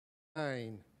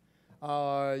9.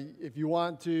 If you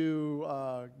want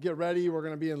to get ready, we're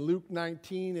going to be in Luke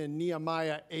 19 and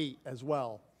Nehemiah 8 as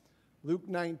well. Luke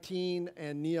 19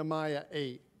 and Nehemiah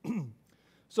 8.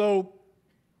 So,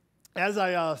 as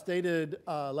I stated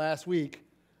last week,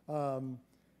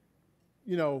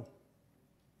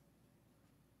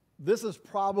 this is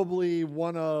probably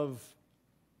one of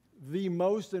the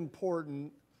most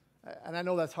important, and I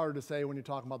know that's hard to say when you're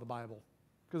talking about the Bible,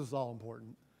 because it's all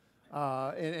important.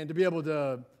 And to be able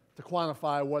to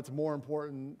quantify what's more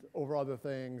important over other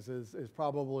things is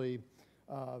probably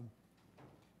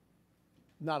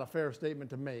not a fair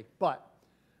statement to make. But,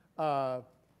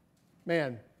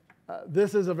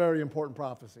 this is a very important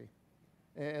prophecy.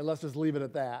 And let's just leave it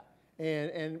at that.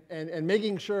 And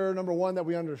making sure, number one, that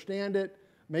we understand it,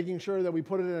 making sure that we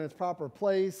put it in its proper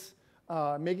place,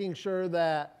 making sure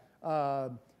that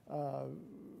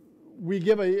we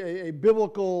give a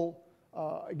biblical,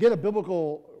 get a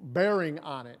biblical bearing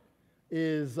on it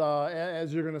is,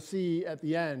 as you're going to see at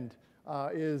the end,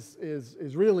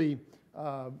 is really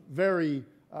very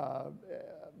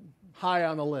high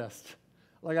on the list.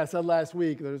 Like I said last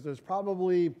week, there's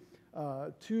probably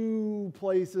two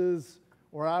places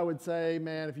where I would say,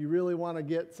 man, if you really want to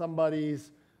get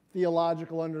somebody's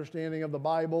theological understanding of the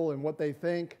Bible and what they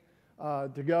think,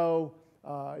 to go,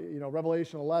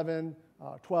 Revelation 11,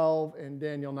 12, and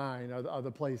Daniel 9 are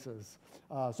the places.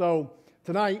 So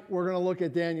tonight we're going to look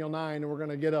at Daniel 9 and we're going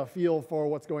to get a feel for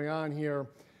what's going on here.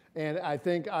 And I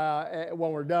think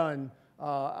when we're done,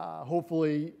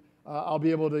 hopefully I'll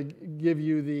be able to give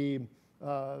you the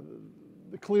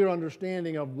clear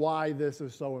understanding of why this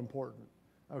is so important.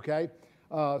 Okay,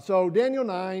 so Daniel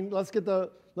 9. Let's get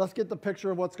the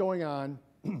picture of what's going on.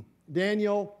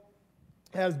 Daniel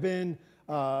has been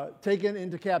taken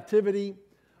into captivity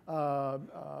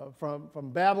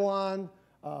from Babylon,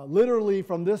 literally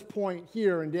from this point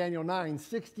here in Daniel 9,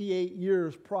 68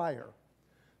 years prior.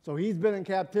 So he's been in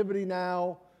captivity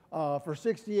now for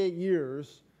 68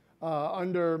 years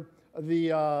under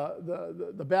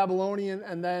the Babylonian,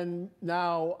 and then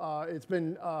now it's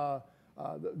been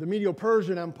the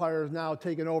Medo-Persian Empire has now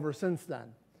taken over since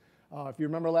then. If you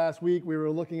remember last week, we were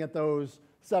looking at those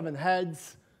 7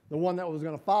 heads. The one that was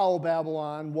going to follow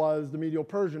Babylon was the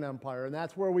Medo-Persian Empire, and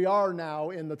that's where we are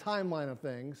now in the timeline of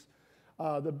things.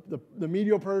 The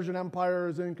Medo-Persian Empire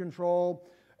is in control,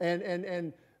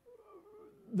 and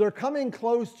they're coming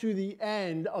close to the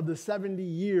end of the 70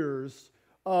 years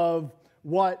of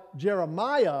what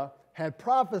Jeremiah had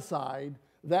prophesied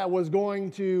that was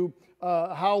going to,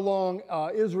 how long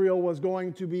Israel was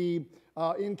going to be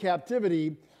in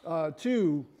captivity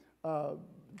to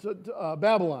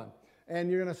Babylon. And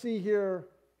you're going to see here,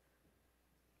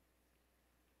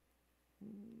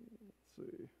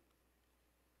 let's see.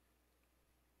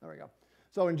 There we go.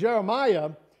 So in Jeremiah,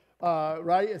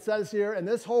 right, it says here, and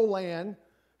this whole land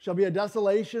shall be a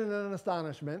desolation and an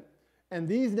astonishment, and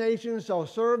these nations shall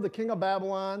serve the king of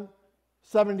Babylon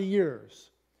 70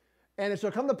 years. And it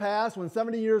shall come to pass when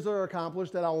 70 years are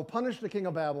accomplished that I will punish the king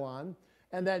of Babylon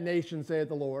and that nation, saith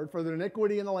the Lord, for their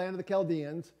iniquity in the land of the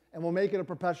Chaldeans, and will make it a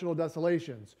perpetual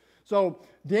desolations. So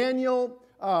Daniel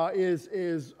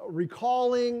is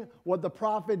recalling what the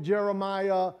prophet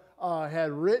Jeremiah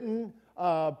had written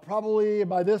probably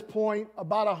by this point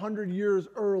about 100 years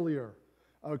earlier.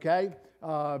 Okay,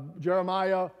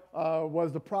 Jeremiah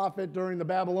was the prophet during the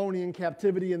Babylonian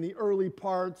captivity in the early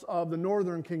parts of the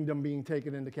northern kingdom being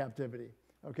taken into captivity.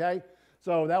 Okay,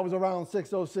 so that was around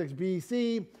 606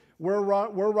 BC.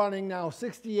 We're running now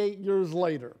 68 years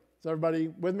later. Is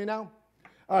everybody with me now?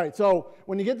 All right, so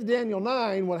when you get to Daniel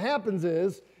 9, what happens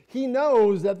is he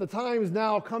knows that the time is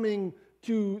now coming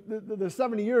to, the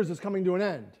 70 years is coming to an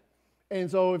end.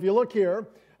 And so if you look here,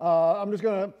 I'm not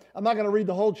going to read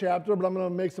the whole chapter, but I'm going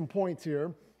to make some points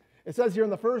here. It says here in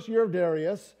the first year of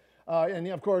Darius, and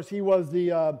of course he was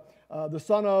the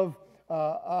son of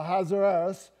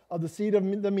Ahasuerus of the seed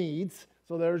of the Medes.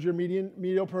 So there's your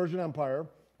Medo-Persian Empire,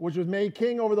 which was made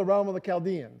king over the realm of the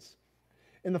Chaldeans.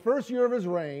 In the first year of his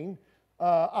reign,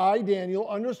 I, Daniel,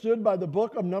 understood by the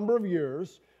book of number of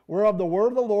years, whereof the word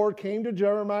of the Lord came to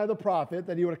Jeremiah the prophet,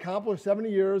 that he would accomplish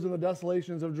 70 years in the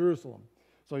desolations of Jerusalem.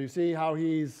 So you see how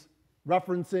he's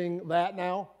referencing that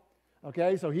now?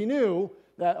 Okay, so he knew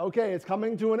that, okay, it's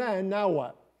coming to an end, now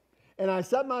what? And I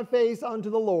set my face unto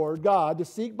the Lord God to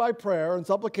seek by prayer and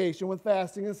supplication with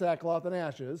fasting and sackcloth and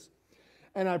ashes.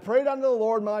 And I prayed unto the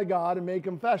Lord my God and made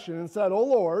confession and said, O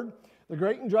Lord, the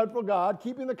great and dreadful God,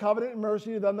 keeping the covenant and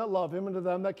mercy to them that love him and to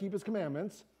them that keep his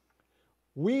commandments,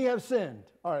 we have sinned.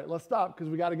 All right, let's stop because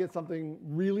we got to get something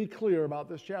really clear about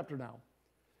this chapter now.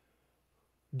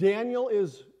 Daniel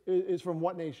is from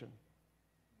what nation?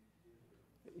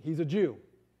 He's a Jew.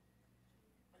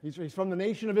 He's from the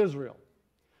nation of Israel.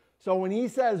 So when he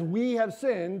says we have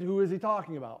sinned, who is he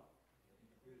talking about?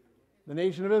 The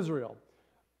nation of Israel.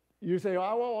 You say,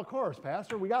 oh, well, of course,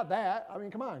 Pastor, we got that. I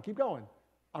mean, come on, keep going.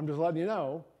 I'm just letting you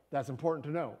know that's important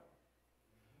to know.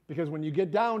 Because when you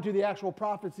get down to the actual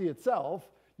prophecy itself,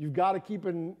 you've got to keep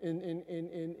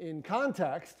in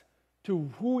context to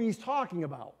who he's talking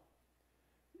about.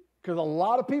 Because a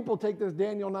lot of people take this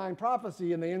Daniel 9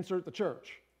 prophecy and they insert the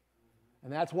church.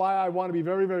 And that's why I want to be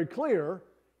very, very clear.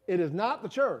 It is not the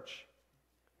church.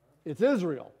 It's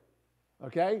Israel.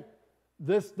 Okay?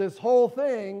 This whole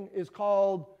thing is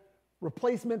called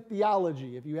replacement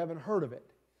theology, if you haven't heard of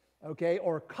it. Okay?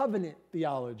 Or covenant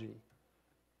theology.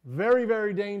 Very,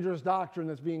 very dangerous doctrine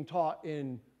that's being taught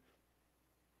in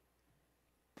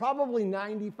probably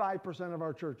 95% of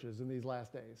our churches in these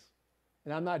last days.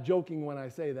 And I'm not joking when I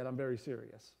say that. I'm very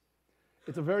serious.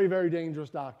 It's a very, very dangerous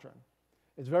doctrine.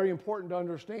 It's very important to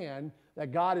understand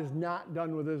that God is not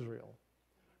done with Israel.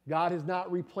 God has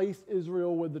not replaced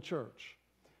Israel with the church.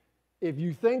 If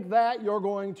you think that, you're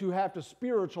going to have to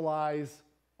spiritualize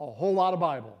a whole lot of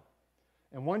Bible.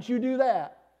 And once you do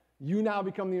that, you now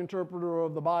become the interpreter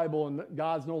of the Bible, and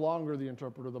God's no longer the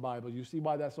interpreter of the Bible. You see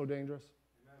why that's so dangerous?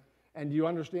 Amen. And do you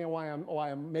understand why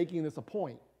I'm making this a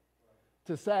point?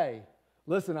 To say,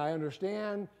 listen, I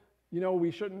understand, we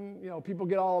shouldn't, people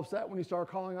get all upset when you start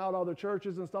calling out other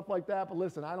churches and stuff like that, but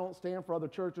listen, I don't stand for other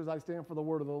churches. I stand for the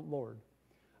word of the Lord.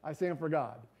 I stand for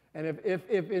God. And if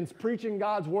in preaching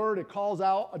God's word it calls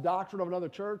out a doctrine of another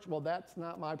church, well, that's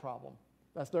not my problem.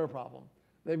 That's their problem.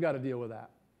 They've got to deal with that.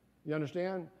 You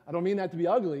understand? I don't mean that to be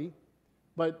ugly,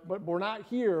 but we're not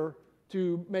here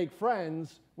to make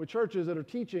friends with churches that are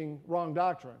teaching wrong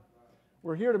doctrine.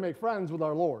 We're here to make friends with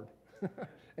our Lord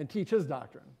and teach His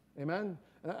doctrine. Amen?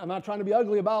 And I'm not trying to be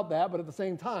ugly about that, but at the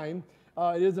same time,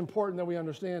 it is important that we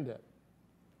understand it.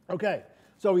 Okay,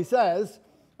 so he says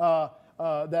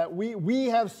that we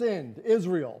have sinned,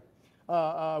 Israel.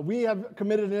 We have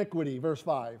committed iniquity, verse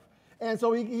 5. And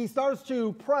so he starts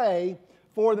to pray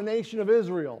for the nation of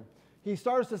Israel. He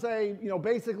starts to say,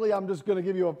 basically, I'm just going to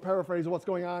give you a paraphrase of what's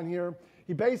going on here.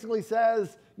 He basically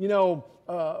says,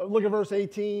 look at verse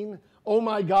 18. O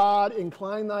my God,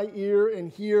 incline thy ear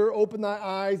and hear, open thy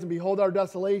eyes and behold our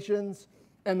desolations,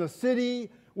 and the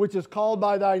city which is called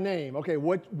by thy name. Okay,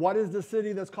 what is the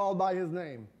city that's called by his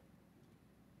name?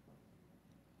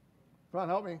 Come on,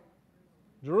 help me.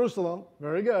 Jerusalem.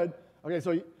 Very good. Okay,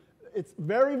 so it's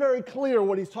very, very clear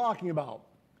what he's talking about.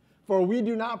 For we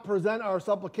do not present our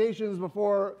supplications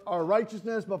before our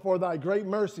righteousness, before thy great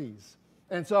mercies.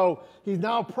 And so he's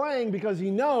now praying because he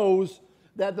knows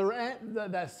that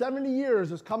that 70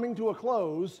 years is coming to a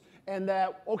close, and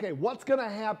that, okay, what's going to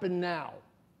happen now?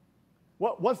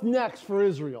 What's next for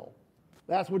Israel?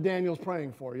 That's what Daniel's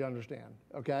praying for, you understand,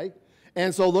 okay?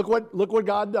 And so look what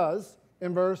God does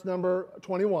in verse number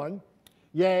 21.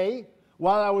 Yea,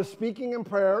 while I was speaking in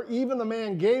prayer, even the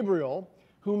man Gabriel,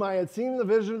 whom I had seen in the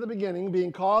vision at the beginning,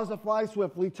 being caused to fly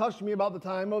swiftly, touched me about the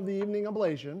time of the evening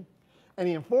oblation. And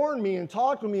he informed me and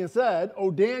talked with me and said,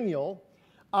 O Daniel,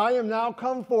 I am now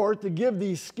come forth to give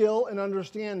thee skill and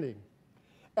understanding.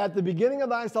 At the beginning of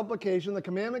thy supplication, the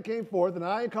commandment came forth, and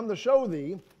I am come to show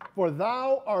thee, for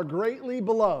thou art greatly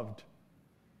beloved.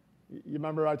 You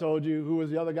remember I told you who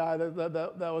was the other guy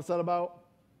that was said about?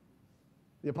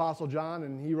 The Apostle John,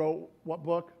 and he wrote what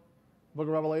book? Book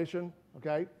of Revelation,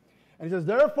 okay? And he says,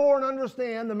 therefore, and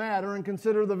understand the matter and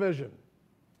consider the vision.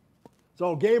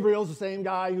 So Gabriel's the same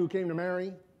guy who came to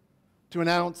Mary to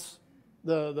announce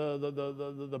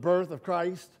the birth of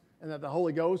Christ and that the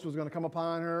Holy Ghost was going to come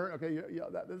upon her. Okay,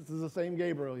 this is the same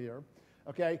Gabriel here.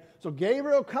 Okay, so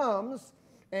Gabriel comes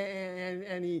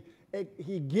and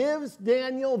he gives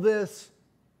Daniel this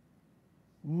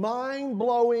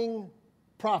mind-blowing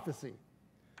prophecy.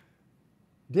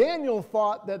 Daniel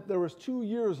thought that there was 2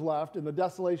 years left in the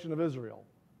desolation of Israel.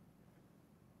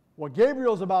 What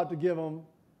Gabriel's about to give him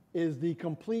is the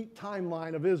complete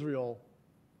timeline of Israel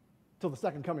till the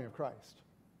second coming of Christ.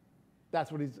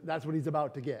 That's what he's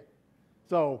about to get.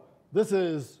 So this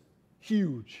is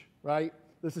huge, right?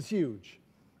 This is huge,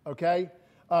 okay?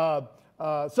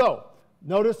 So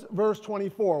notice verse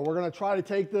 24. We're going to try to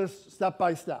take this step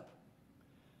by step.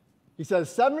 He says,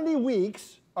 70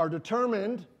 weeks are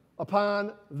determined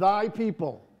upon thy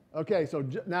people. Okay, so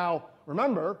now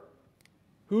remember,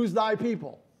 who's thy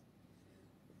people?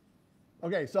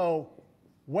 Okay, so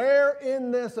where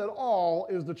in this at all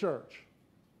is the church?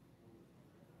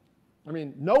 I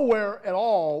mean, nowhere at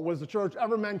all was the church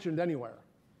ever mentioned anywhere.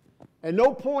 At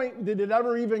no point did it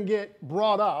ever even get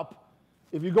brought up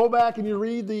if you go back and you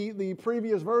read the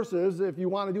previous verses, if you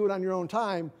want to do it on your own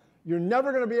time, you're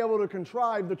never going to be able to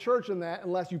contrive the church in that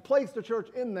unless you place the church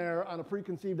in there on a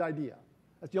preconceived idea.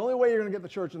 That's the only way you're going to get the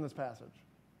church in this passage.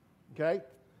 Okay?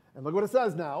 And look what it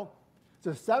says now. It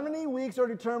says, 70 weeks are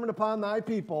determined upon thy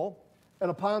people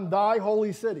and upon thy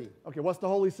holy city. Okay, what's the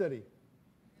holy city?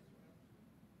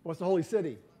 What's the holy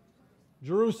city?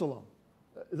 Jerusalem.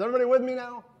 Is everybody with me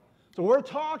now? So we're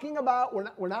talking about,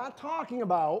 we're not talking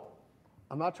about,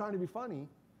 I'm not trying to be funny,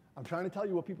 I'm trying to tell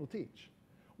you what people teach.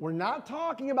 We're not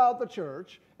talking about the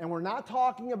church, and we're not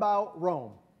talking about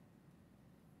Rome.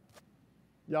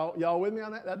 Y'all with me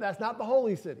on that? That's not the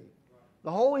holy city.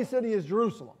 The holy city is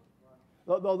Jerusalem.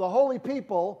 The holy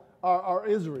people are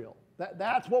Israel.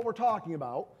 That's what we're talking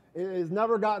about. It has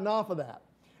never gotten off of that.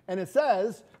 And it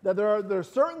says that there are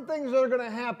certain things that are going to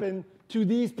happen to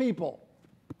these people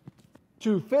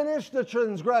to finish the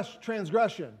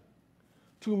transgression,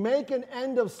 to make an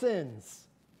end of sins,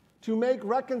 to make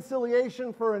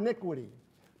reconciliation for iniquity,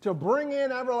 to bring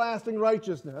in everlasting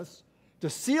righteousness, to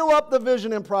seal up the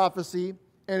vision and prophecy,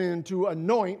 and to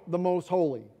anoint the most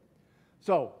holy.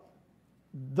 So,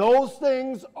 those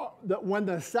things, that when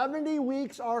the 70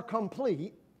 weeks are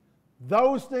complete,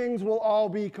 those things will all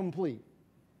be complete.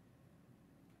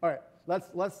 All right,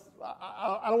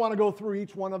 I don't want to go through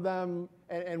each one of them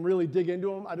and really dig into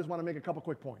them. I just want to make a couple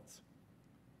quick points.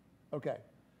 Okay.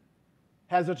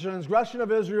 Has the transgression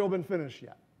of Israel been finished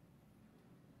yet?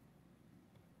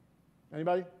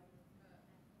 Anybody?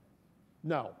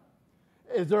 No.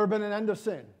 Has there been an end of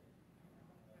sin?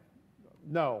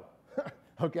 No.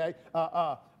 Okay.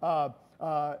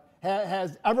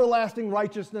 Has everlasting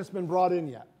righteousness been brought in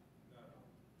yet?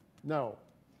 No.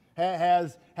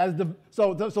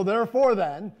 So therefore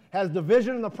then, has the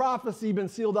vision and the prophecy been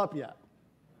sealed up yet?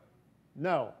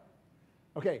 No.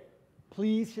 Okay.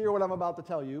 Please hear what I'm about to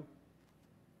tell you.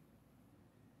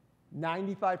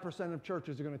 95% of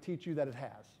churches are going to teach you that it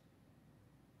has.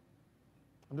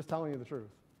 I'm just telling you the truth.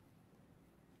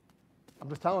 I'm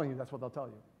just telling you that's what they'll tell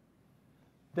you.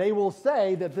 They will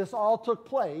say that this all took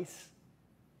place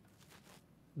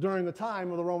during the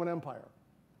time of the Roman Empire.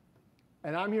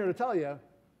 And I'm here to tell you,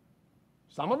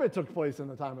 some of it took place in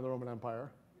the time of the Roman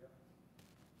Empire,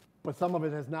 but some of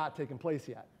it has not taken place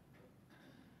yet.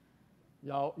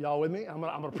 Y'all with me? I'm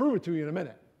going to prove it to you in a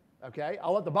minute. Okay?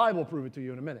 I'll let the Bible prove it to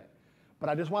you in a minute. But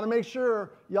I just want to make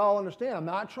sure y'all understand. I'm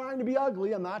not trying to be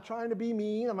ugly. I'm not trying to be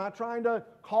mean. I'm not trying to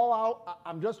call out.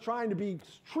 I'm just trying to be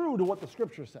true to what the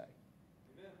Scriptures say.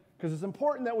 Because it's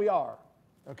important that we are.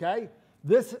 Okay?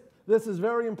 This is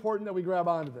very important that we grab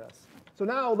onto this. So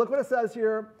now look what it says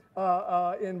here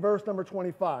in verse number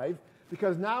 25.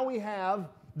 Because now we have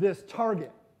this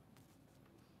target.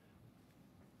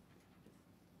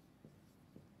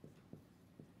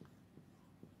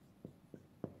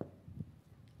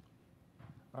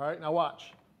 All right, now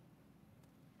watch.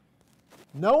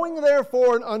 Knowing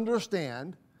therefore and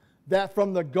understand that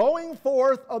from the going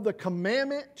forth of the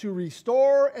commandment to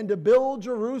restore and to build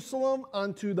Jerusalem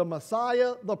unto the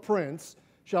Messiah the Prince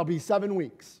shall be 7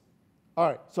 weeks. All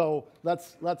right, so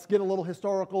let's get a little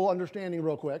historical understanding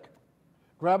real quick.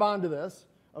 Grab onto this,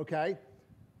 okay?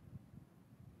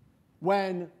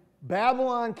 When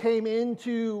Babylon came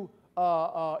into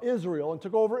Israel and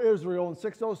took over Israel in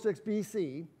 606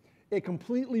 BC, it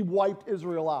completely wiped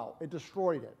Israel out. It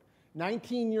destroyed it.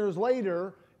 19 years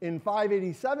later, in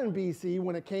 587 BC,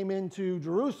 when it came into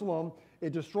Jerusalem,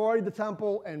 it destroyed the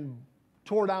temple and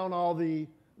tore down all the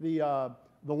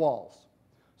walls.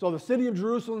 So the city of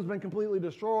Jerusalem has been completely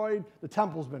destroyed. The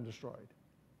temple's been destroyed.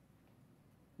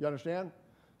 You understand?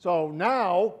 So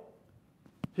now,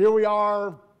 here we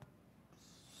are,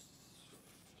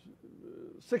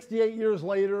 68 years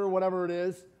later, whatever it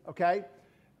is, okay?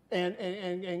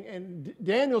 And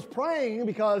Daniel's praying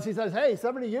because he says, hey,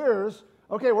 70 years,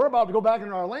 okay, we're about to go back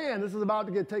into our land. This is about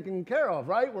to get taken care of,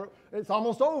 right? It's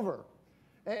almost over.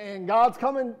 And God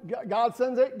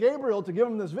sends Gabriel to give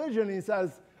him this vision. And he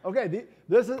says, okay,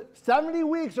 this is 70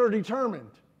 weeks are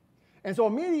determined. And so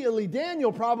immediately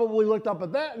Daniel probably looked up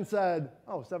at that and said,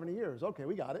 oh, 70 years. Okay,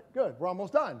 we got it. Good. We're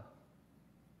almost done.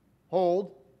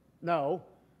 Hold. No.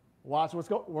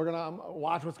 We're going to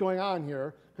watch what's going on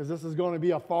here, because this is going to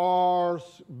be a far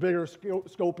bigger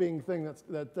scoping thing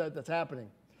that's happening.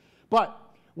 But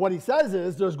what he says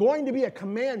is there's going to be a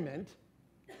commandment,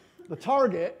 the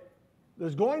target,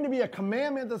 there's going to be a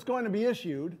commandment that's going to be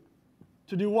issued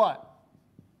to do what?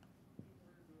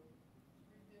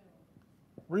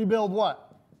 Rebuild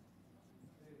what?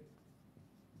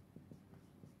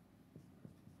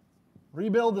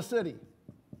 Rebuild the city.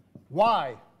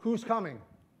 Why? Who's coming?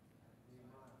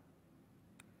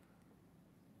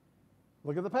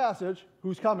 Look at the passage.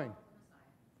 Who's coming?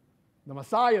 The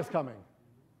Messiah is coming.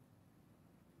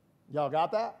 Y'all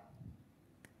got that?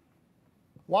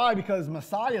 Why? Because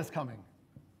Messiah is coming.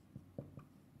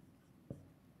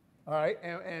 All right,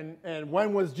 and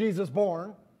when was Jesus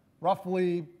born?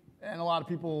 Roughly, and a lot of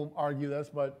people argue this,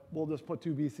 but we'll just put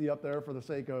 2 BC up there for the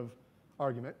sake of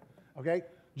argument. Okay,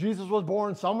 Jesus was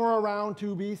born somewhere around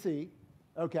 2 BC.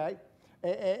 Okay,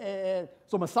 and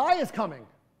so Messiah is coming.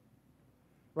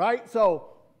 Right? So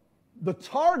the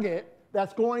target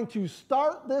that's going to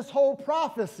start this whole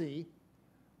prophecy,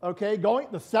 okay, going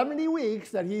the 70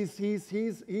 weeks that he's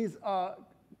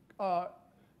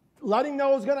letting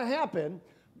know is going to happen.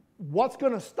 What's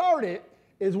going to start it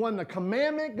is when the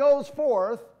commandment goes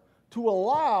forth to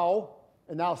allow,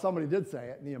 and now somebody did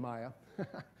say it, Nehemiah,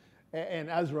 and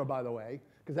Ezra, by the way,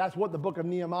 because that's what the book of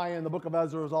Nehemiah and the book of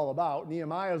Ezra is all about.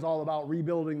 Nehemiah is all about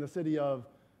rebuilding the city of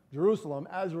Jerusalem.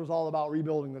 Ezra is all about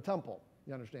rebuilding the temple.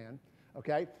 You understand?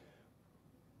 Okay?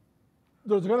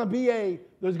 There's going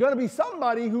to be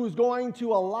somebody who's going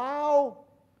to allow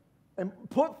and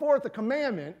put forth a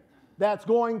commandment that's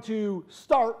going to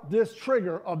start this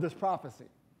trigger of this prophecy.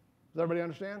 Does everybody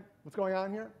understand what's going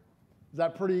on here? Is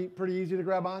that pretty easy to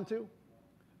grab onto?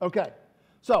 Okay.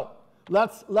 So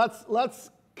let's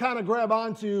kind of grab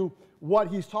onto what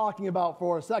he's talking about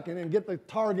for a second and get the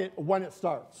target when it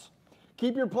starts.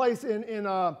 Keep your place in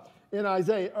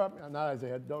Isaiah, not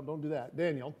Isaiah, don't do that,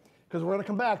 Daniel, because we're going to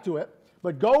come back to it.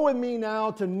 But go with me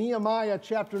now to Nehemiah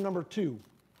chapter number 2,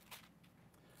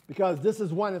 because this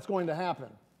is when it's going to happen.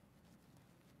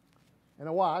 And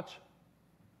now watch.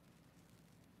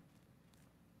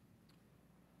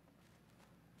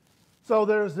 So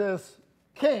there's this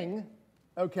king,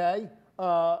 okay,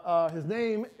 his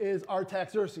name is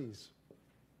Artaxerxes.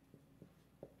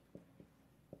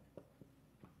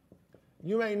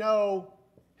 You may know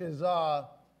his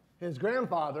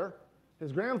grandfather.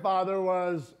 His grandfather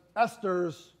was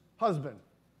Esther's husband.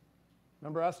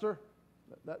 Remember Esther?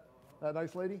 That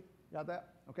nice lady? Got that?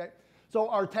 Okay. So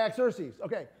Artaxerxes.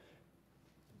 Okay.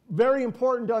 Very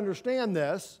important to understand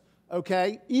this,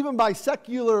 okay? Even the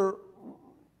secular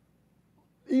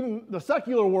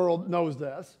world knows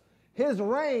this. His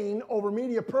reign over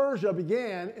Media Persia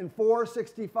began in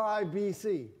 465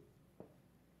 BC.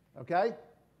 Okay?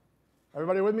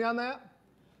 Everybody with me on that?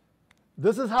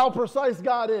 This is how precise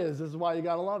God is. This is why you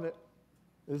got to love it.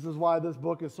 This is why this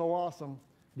book is so awesome.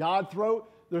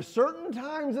 There's certain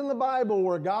times in the Bible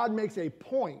where God makes a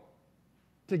point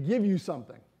to give you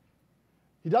something.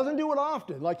 He doesn't do it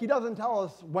often. Like he doesn't tell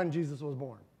us when Jesus was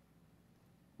born.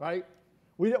 Right?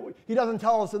 He doesn't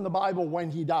tell us in the Bible when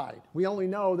he died. We only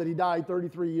know that he died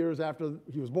 33 years after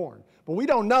he was born. But we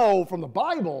don't know from the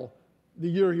Bible the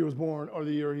year he was born or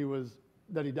the year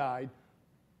that he died.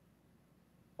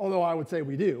 Although I would say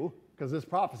we do, because this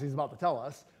prophecy is about to tell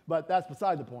us. But that's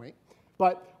beside the point.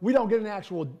 But we don't get an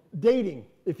actual dating,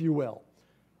 if you will.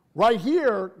 Right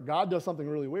here, God does something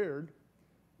really weird.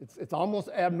 It's almost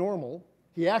abnormal.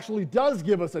 He actually does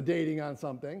give us a dating on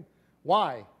something.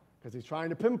 Why? Because he's trying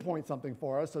to pinpoint something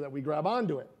for us so that we grab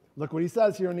onto it. Look what he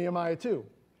says here in Nehemiah 2.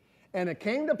 And it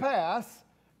came to pass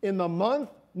in the month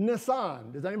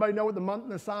Nisan. Does anybody know what the month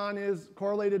Nisan is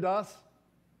correlated to us?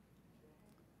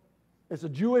 It's a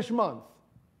Jewish month.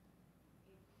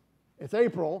 It's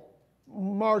April,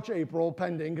 March, April,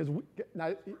 pending.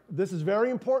 Now, this is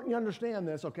very important you understand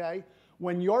this, okay?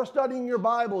 When you're studying your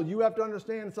Bible, you have to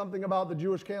understand something about the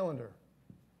Jewish calendar.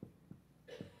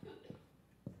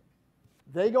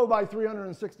 They go by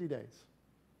 360 days.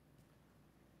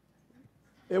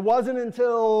 It wasn't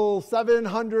until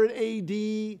 700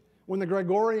 AD, when the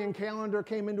Gregorian calendar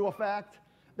came into effect,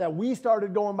 that we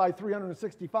started going by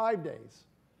 365 days.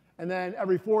 And then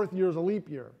every fourth year is a leap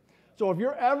year. So if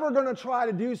you're ever going to try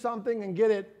to do something and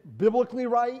get it biblically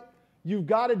right, you've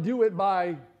got to do it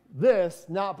by this,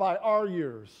 not by our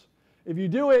years. If you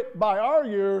do it by our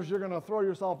years, you're going to throw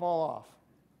yourself all off.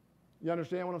 You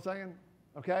understand what I'm saying?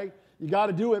 Okay? You got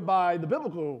to do it by the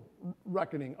biblical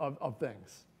reckoning of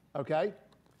things. Okay?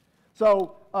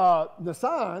 So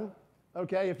Nisan,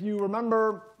 okay, if you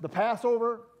remember the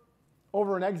Passover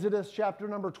over in Exodus chapter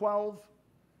number 12,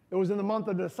 it was in the month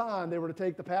of Nisan. They were to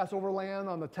take the Passover lamb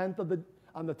on the 10th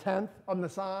of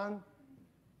Nisan,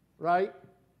 right?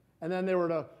 And then they were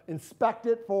to inspect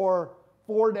it for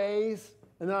 4 days.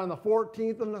 And then on the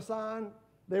 14th of Nisan,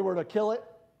 they were to kill it.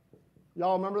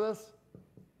 Y'all remember this?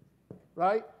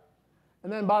 Right?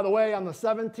 And then, by the way, on the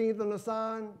 17th of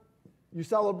Nisan, you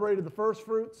celebrated the first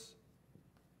fruits.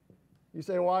 You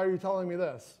say, why are you telling me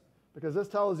this? Because this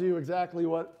tells you exactly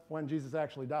when Jesus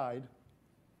actually died.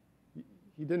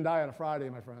 He didn't die on a Friday,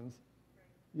 my friends.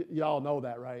 Y'all know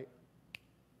that, right?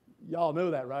 Y'all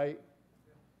know that, right?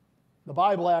 The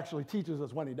Bible actually teaches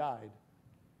us when he died.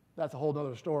 That's a whole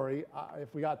other story.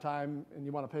 If we got time and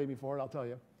you want to pay me for it, I'll tell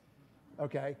you.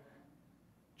 Okay.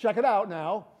 Check it out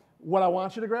now. What I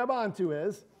want you to grab onto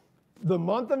is the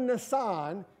month of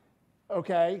Nisan,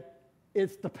 okay,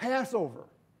 it's the Passover.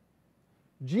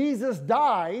 Jesus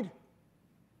died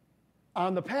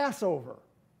on the Passover.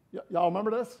 Y'all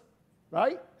remember this?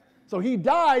 Right? So he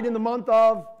died in the month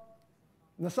of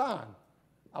Nisan.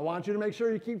 I want you to make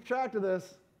sure you keep track of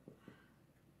this.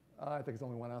 I think it's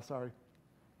only one out, sorry.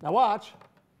 Now watch.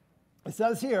 It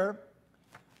says here,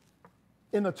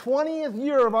 in the 20th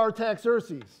year of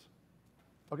Artaxerxes.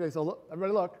 Okay, so look,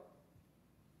 everybody look.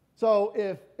 So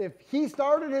if he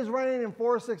started his reign in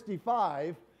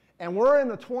 465, and we're in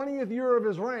the 20th year of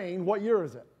his reign, what year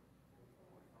is it?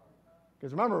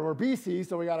 Because remember, we're BC,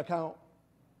 so we got to count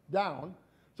down.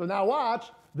 So now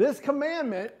watch. This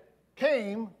commandment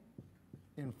came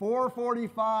in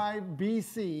 445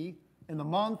 BC in the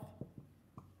month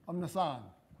of Nisan.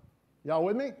 Y'all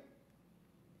with me?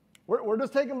 We're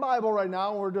just taking Bible right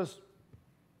now, and we're just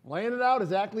laying it out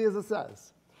exactly as it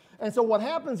says. And so what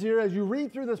happens here as you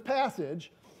read through this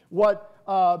passage, what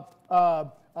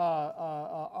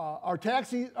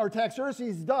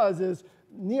Artaxerxes does is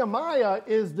Nehemiah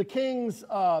is the king's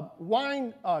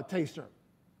wine taster.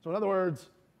 So in other words,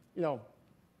 you know,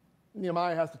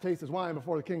 Nehemiah has to taste his wine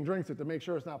before the king drinks it to make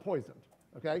sure it's not poisoned.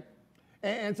 Okay?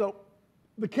 And so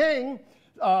the king,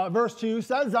 verse 2,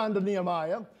 says unto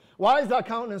Nehemiah, why is thy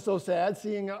countenance so sad,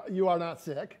 seeing you are not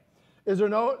sick? Is there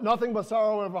nothing but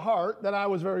sorrow of a heart? That I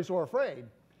was very sore afraid.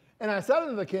 And I said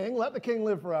unto the king, let the king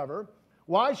live forever.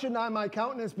 Why should not my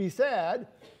countenance be sad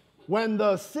when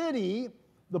the city,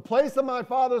 the place of my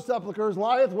father's sepulchres,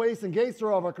 lieth waste, and gates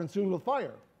thereof are consumed with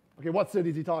fire? Okay, what city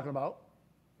is he talking about?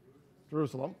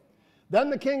 Jerusalem.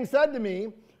 Then the king said to me,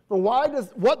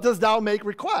 what dost thou make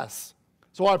requests?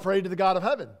 So I prayed to the God of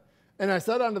heaven. And I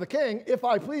said unto the king, if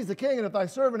I please the king, and if thy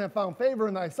servant have found favor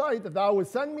in thy sight, that thou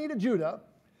wouldst send me to Judah,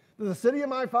 to the city of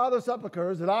my father's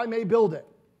sepulchres, that I may build it.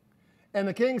 And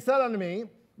the king said unto me,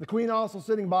 the queen also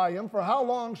sitting by him, for how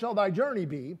long shall thy journey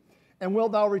be, and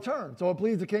wilt thou return? So it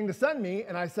pleased the king to send me,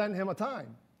 and I sent him a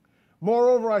time.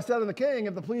 Moreover, I said unto the king,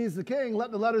 if it please the king,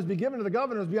 let the letters be given to the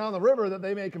governors beyond the river, that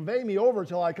they may convey me over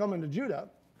till I come into Judah.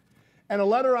 And a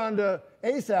letter unto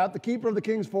Asaph, the keeper of the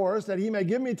king's forest, that he may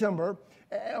give me timber.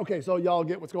 Okay, so y'all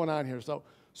get what's going on here.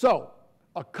 So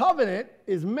a covenant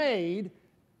is made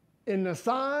in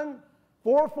Nisan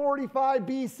 445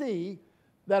 BC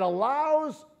that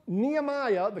allows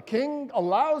Nehemiah, the king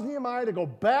allows Nehemiah to go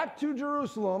back to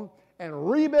Jerusalem and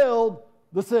rebuild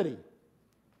the city.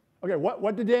 Okay,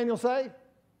 what did Daniel say?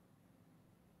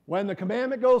 When the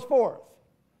commandment goes forth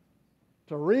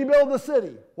to rebuild the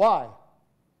city. Why?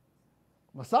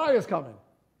 Messiah's coming.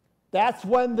 That's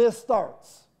when this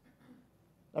starts.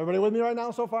 Everybody with me right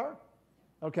now so far?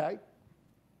 Okay.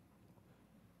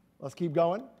 Let's keep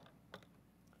going.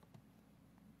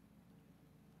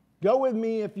 Go with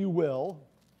me, if you will.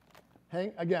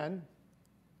 Go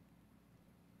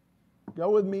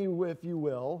with me, if you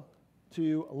will,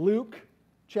 to Luke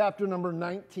chapter number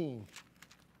 19.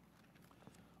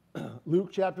 Luke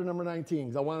chapter number 19,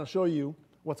 because I want to show you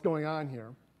what's going on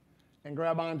here. And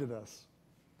grab onto this.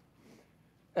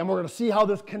 And we're going to see how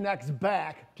this connects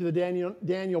back to the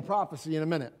Daniel prophecy in a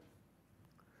minute.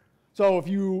 So if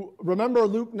you remember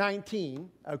Luke 19,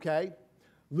 okay,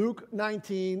 Luke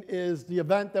 19 is the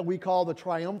event that we call the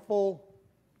triumphal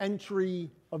entry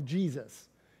of Jesus.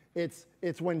 It's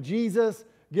when Jesus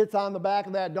gets on the back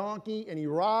of that donkey and he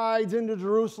rides into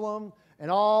Jerusalem,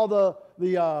 and all the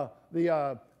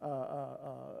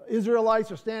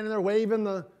Israelites are standing there waving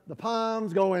the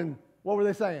palms, going, what were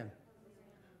they saying?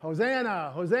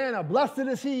 Hosanna, Hosanna, blessed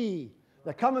is he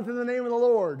that cometh in the name of the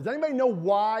Lord. Does anybody know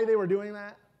why they were doing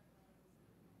that?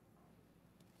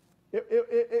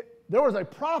 There was a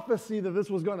prophecy that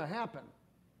this was going to happen,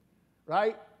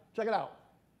 right? Check it out.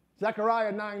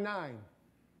 Zechariah 9:9.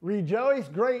 Rejoice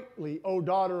greatly, O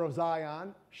daughter of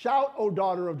Zion. Shout, O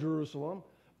daughter of Jerusalem.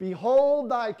 Behold,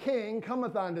 thy king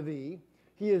cometh unto thee.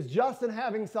 He is just and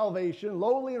having salvation,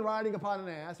 lowly and riding upon an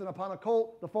ass, and upon a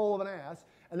colt, the foal of an ass.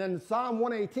 And then in Psalm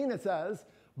 118 it says,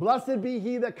 blessed be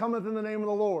he that cometh in the name of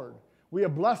the Lord. We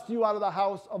have blessed you out of the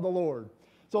house of the Lord.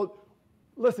 So,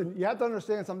 listen, you have to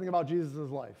understand something about Jesus'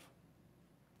 life.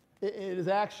 It is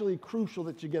actually crucial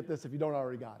that you get this if you don't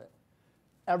already got it.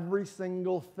 Every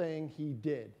single thing he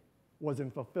did was in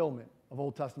fulfillment of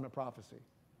Old Testament prophecy.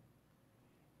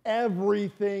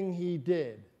 Everything he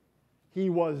did, he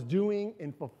was doing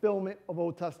in fulfillment of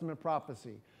Old Testament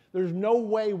prophecy. There's no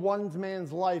way one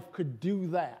man's life could do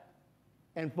that.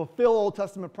 and fulfill Old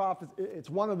Testament prophecy. It's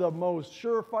one of the most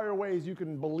surefire ways you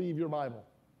can believe your Bible.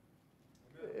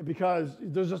 Because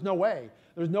there's just no way.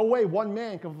 There's no way one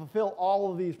man can fulfill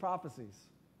all of these prophecies.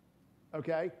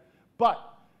 Okay? But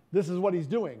this is what he's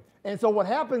doing. And so what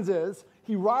happens is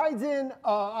he rides in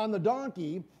on the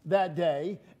donkey that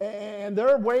day, and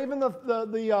they're waving the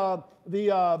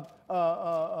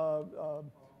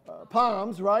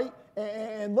palms, right?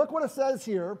 And look what it says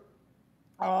here.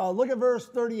 Look at verse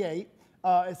 38.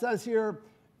 It says here,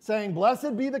 saying,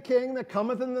 "Blessed be the King that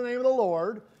cometh in the name of the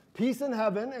Lord, peace in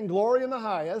heaven and glory in the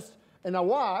highest." And now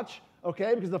watch,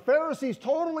 okay, because the Pharisees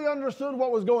totally understood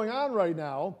what was going on right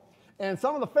now. And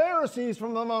some of the Pharisees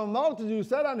from the multitude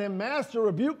said unto him, "Master,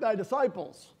 rebuke thy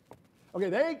disciples."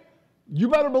 Okay, you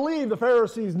better believe the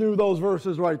Pharisees knew those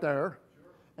verses right there.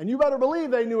 And you better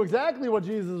believe they knew exactly what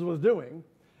Jesus was doing.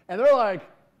 And they're like,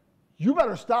 you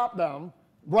better stop them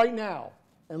right now.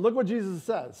 And look what Jesus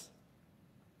says.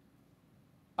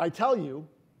 "I tell you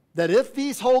that if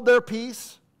these hold their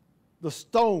peace, the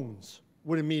stones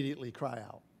would immediately cry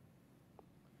out."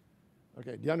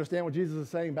 Okay, do you understand what Jesus is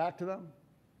saying back to them?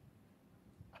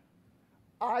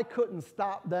 I couldn't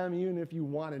stop them even if you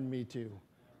wanted me to.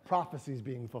 Prophecy's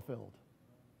being fulfilled.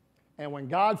 And when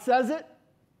God says it,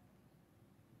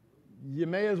 you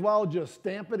may as well just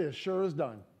stamp it as sure as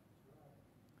done.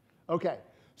 Okay,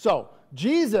 so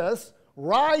Jesus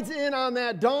rides in on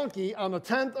that donkey on the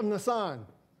 10th of Nisan.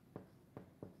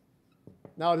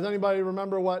 Now, does anybody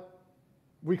remember what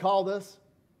we call this?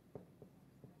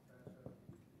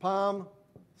 Palm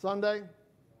Sunday?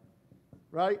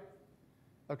 Right?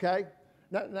 Okay?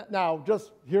 Now,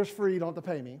 just here's free, you don't have to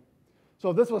pay me.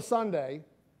 So if this was Sunday,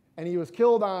 and he was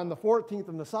killed on the 14th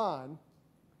of Nisan,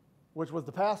 which was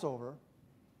the Passover,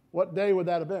 what day would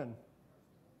that have been?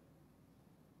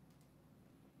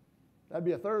 That'd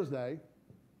be a Thursday.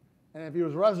 And if he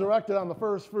was resurrected on the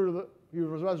first fruit he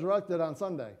was resurrected on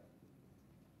Sunday.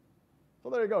 So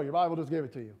there you go, your Bible just gave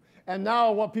it to you. And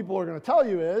now what people are going to tell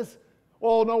you is,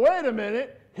 well, no, wait a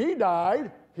minute, he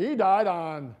died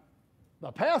on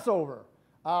the Passover.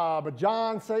 But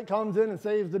John comes in and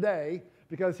saves the day,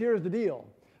 because here's the deal.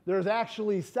 There's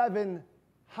actually 7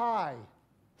 high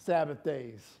Sabbath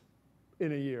days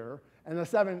in a year, and the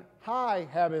 7 high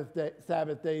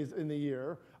Sabbath days in the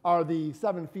year are the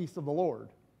 7 feasts of the Lord,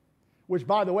 which,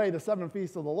 by the way, the 7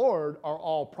 feasts of the Lord are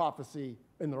all prophecy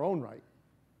in their own right.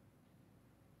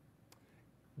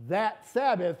 That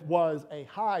Sabbath was a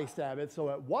high Sabbath, so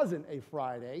it wasn't a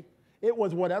Friday. It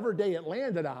was whatever day it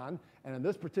landed on, and in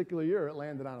this particular year, it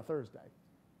landed on a Thursday.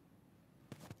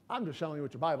 I'm just showing you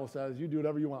what your Bible says. You do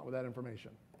whatever you want with that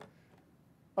information.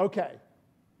 Okay,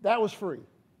 that was free.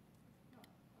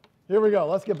 Here we go.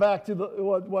 Let's get back to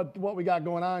what we got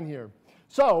going on here.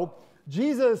 So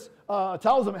Jesus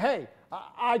tells them, hey,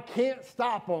 I can't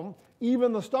stop them.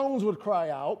 Even the stones would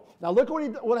cry out. Now look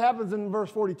what happens in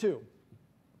verse 42.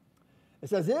 It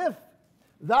says, "If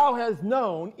thou hast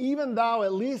known, even thou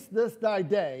at least this thy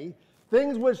day,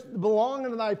 things which belong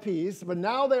unto thy peace, but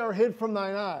now they are hid from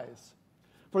thine eyes.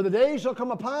 For the day shall come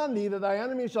upon thee that thy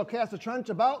enemies shall cast a trench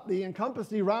about thee, and compass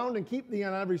thee round, and keep thee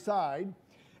on every side,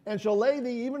 and shall lay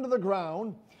thee even to the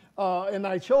ground, and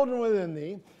thy children within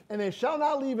thee, and they shall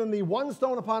not leave in thee one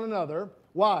stone upon another."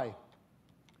 Why?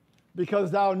 "Because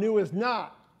thou knewest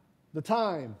not the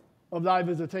time of thy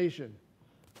visitation."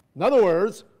 In other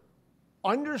words,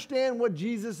 understand what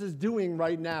Jesus is doing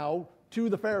right now to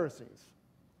the Pharisees.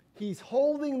 He's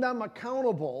holding them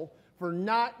accountable for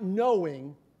not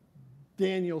knowing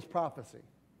Daniel's prophecy.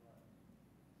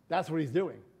 That's what he's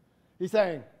doing. He's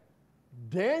saying,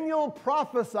 Daniel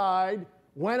prophesied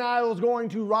when I was going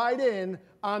to ride in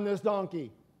on this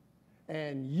donkey,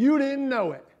 and you didn't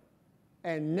know it.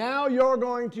 And now you're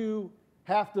going to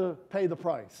have to pay the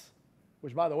price.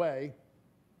 Which, by the way,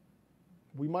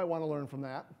 we might want to learn from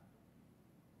that.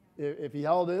 If he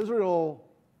held Israel,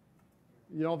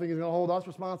 you don't think he's going to hold us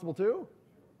responsible too?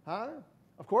 Huh?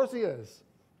 Of course he is.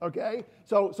 Okay?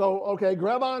 So okay,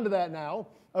 grab onto that now.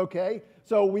 Okay?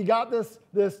 So we got this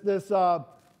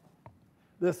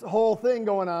whole thing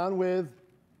going on with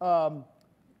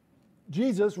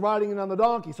Jesus riding in on the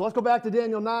donkey. So let's go back to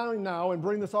Daniel 9 now and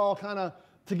bring this all kind of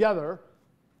together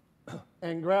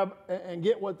and grab and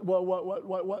get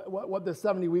what this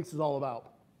 70 weeks is all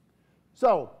about.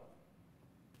 So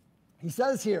he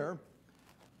says here,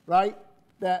 right,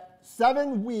 that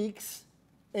 7 weeks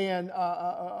and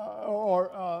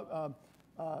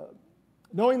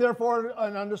knowing therefore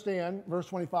and understand, verse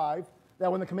 25,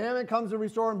 that when the commandment comes to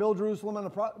restore and build Jerusalem and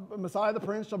the Messiah the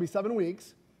Prince shall be 7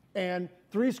 weeks, and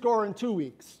 62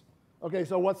 weeks. Okay,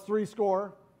 so what's 70?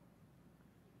 You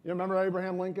remember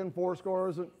Abraham Lincoln, 4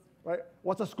 scores? Right?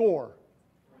 What's a score?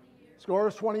 Score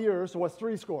is 20 years, so what's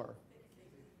 3 score?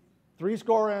 3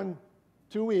 score in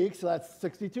 2 weeks, so that's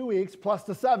 62 weeks, plus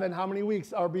the 7, how many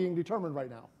weeks are being determined right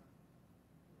now?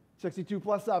 62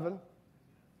 plus 7.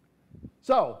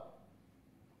 So,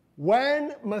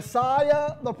 when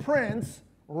Messiah the Prince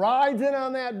rides in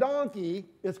on that donkey,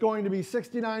 it's going to be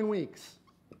 69 weeks.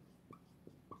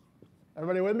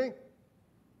 Everybody with me?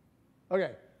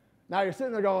 Okay, now you're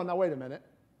sitting there going, now wait a minute.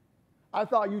 I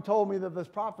thought you told me that this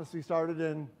prophecy started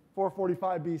in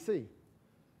 445 BC.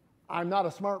 I'm not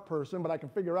a smart person, but I can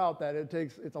figure out that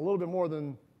it's a little bit more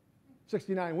than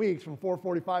 69 weeks from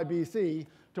 445 BC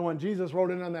to when Jesus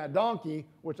rode in on that donkey,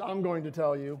 which I'm going to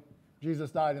tell you,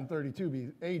 Jesus died in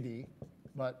 32 AD,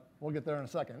 but we'll get there in a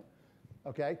second.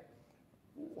 Okay?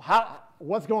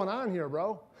 What's going on here,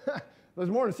 bro? There's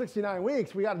more than 69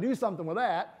 weeks. We got to do something with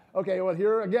that. Okay, well,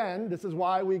 here again, this is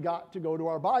why we got to go to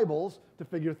our Bibles to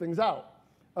figure things out.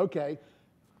 Okay.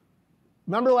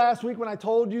 Remember last week when I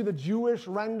told you the Jewish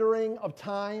rendering of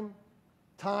time?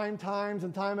 Time, times,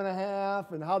 and time and a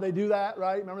half, and how they do that,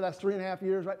 right? Remember that's 3.5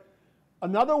 years, right?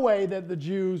 Another way that the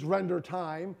Jews render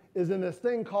time is in this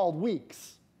thing called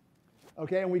weeks.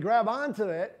 Okay, and we grab onto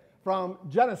it from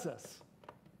Genesis.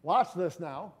 Watch this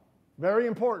now. Very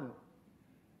important.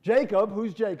 Jacob,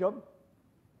 who's Jacob?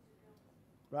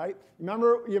 Right?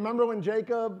 You remember when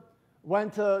Jacob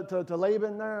went to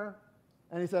Laban there,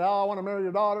 and he said, "Oh, I want to marry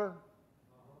your daughter."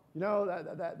 You know,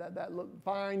 that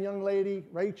fine young lady,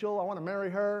 Rachel, I want to marry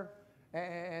her.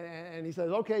 And he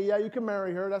says, okay, yeah, you can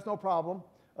marry her. That's no problem.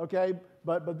 Okay,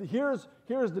 but here's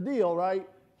the deal, right?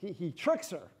 He tricks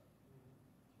her.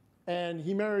 And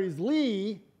he marries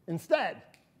Lee instead.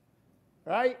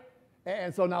 Right?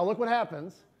 And so now look what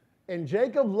happens. And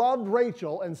Jacob loved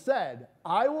Rachel and said,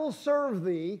 I will serve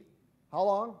thee, how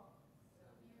long?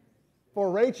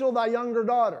 For Rachel, thy younger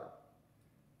daughter.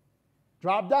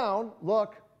 Drop down,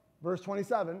 look. Verse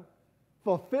 27,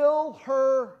 fulfill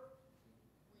her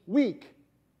week,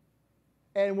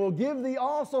 and will give thee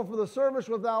also for the service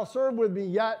which thou served with me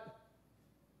yet.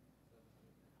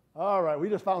 All right, we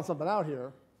just found something out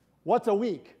here. What's a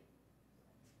week?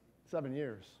 7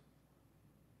 years.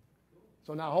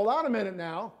 So now, hold on a minute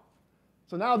now.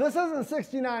 So now this isn't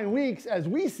 69 weeks as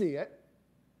we see it.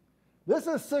 This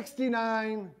is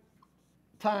 69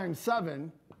 times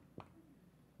 7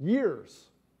 years.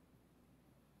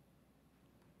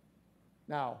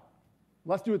 Now,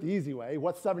 let's do it the easy way.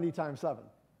 What's 70 times 7?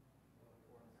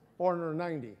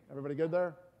 490. Everybody good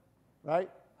there? Right?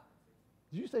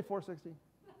 Did you say 460? No.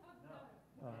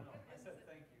 Oh, okay. I said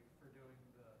thank you for doing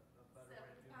the better way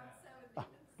to do that.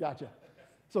 Gotcha.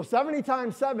 So 70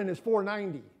 times 7 is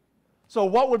 490. So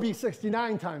what would be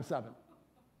 69 times 7?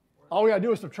 All we got to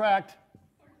do is subtract.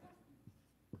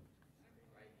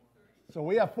 So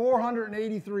we have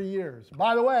 483 years.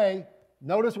 By the way,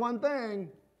 notice one thing.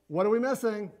 What are we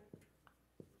missing?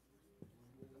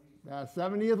 That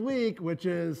 70th week, which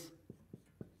is,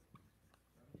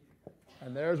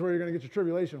 and there's where you're going to get your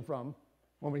tribulation from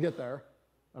when we get there,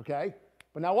 okay?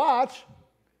 But now watch.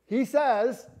 He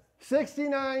says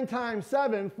 69 times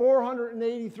 7,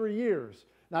 483 years.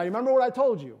 Now, you remember what I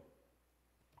told you?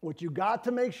 What you got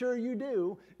to make sure you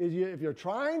do is if you're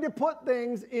trying to put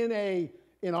things in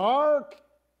our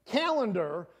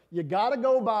calendar, you got to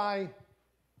go by.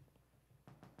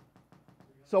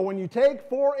 So when you take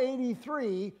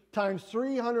 483 times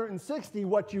 360,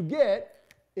 what you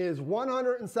get is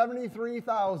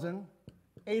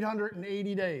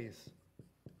 173,880 days.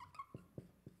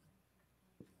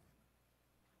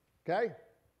 Okay?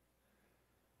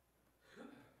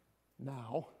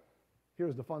 Now,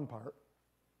 here's the fun part.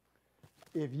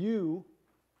 If you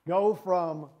go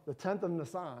from the 10th of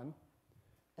Nisan,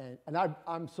 and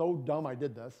I'm so dumb I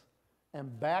did this, and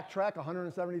backtrack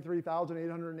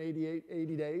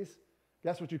 173,880 days,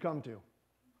 guess what you come to?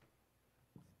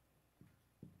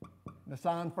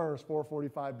 Nisan 1st,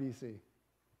 445 BC.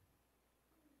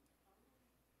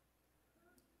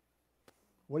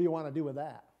 What do you want to do with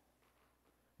that?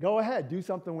 Go ahead, do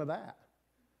something with that.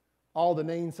 All the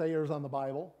naysayers on the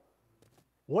Bible.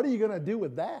 What are you going to do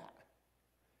with that?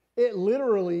 It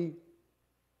literally,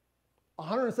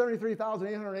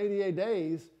 173,888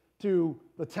 days to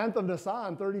the 10th of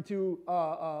Nisan, 32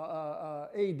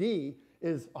 AD,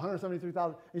 is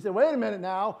 173,000. He said, wait a minute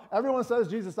now. Everyone says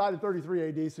Jesus died in 33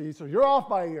 AD, so you're off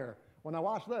by a year. Well, now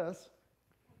watch this.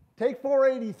 Take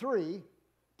 483,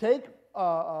 take,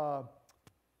 how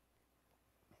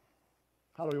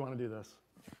do we want to do this?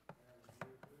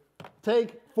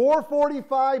 Take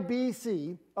 445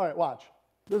 BC. All right, watch.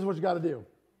 This is what you got to do.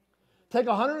 Take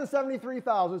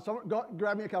 173,000.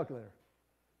 Grab me a calculator.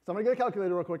 Somebody get a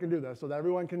calculator real quick and do this so that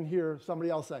everyone can hear somebody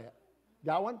else say it.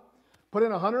 Got one? Put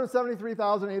in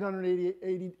 173,880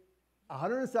 days.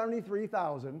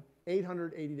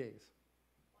 173,880 days.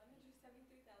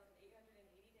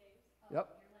 Yep.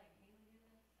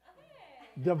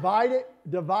 Divide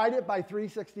it by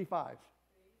 365.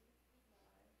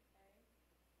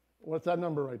 What's that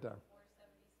number right there?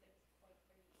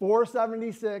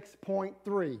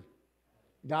 476.3.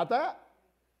 Got that?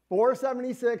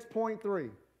 476.3.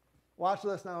 Watch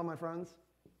this now, my friends.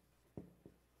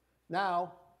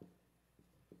 Now,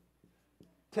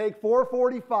 take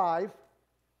 445.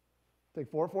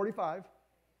 Take 445.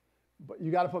 But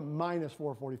you got to put minus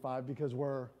 445 because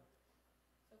we're...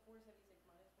 So 476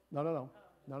 minus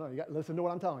 445? No. You got to listen to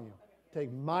what I'm telling you. Okay.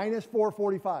 Take minus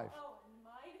 445. Oh,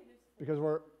 minus 445. Because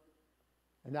we're...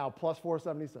 And now plus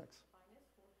 476. Minus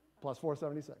 445. Plus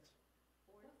 476.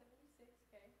 476,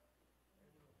 okay.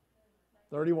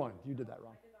 31. You did that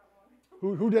wrong.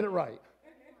 Who did it right?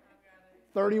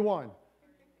 31.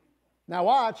 Now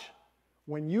watch.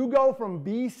 When you go from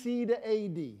BC to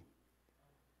AD,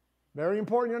 very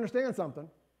important you understand something,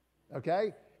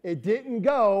 okay? It didn't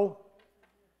go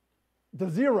to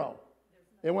 0.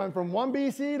 It went from 1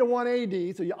 BC to 1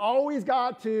 AD, so you always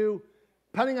got to,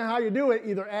 depending on how you do it,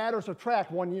 either add or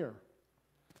subtract 1 year.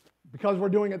 Because we're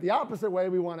doing it the opposite way,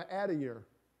 we want to add a year.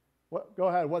 Go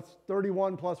ahead, what's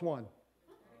 31 plus 1?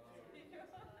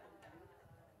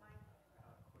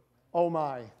 Oh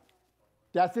my.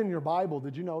 That's in your Bible.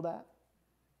 Did you know that?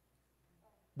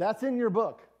 That's in your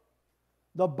book.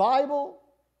 The Bible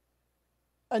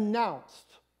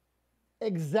announced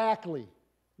exactly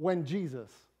when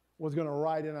Jesus was going to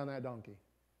ride in on that donkey.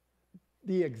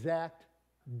 The exact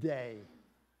day.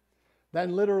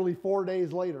 Then literally 4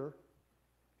 days later,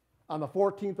 on the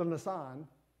 14th of Nisan,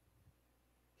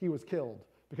 he was killed.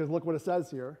 Because look what it says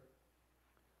here.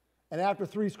 And after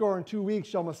 62 weeks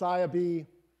shall Messiah be,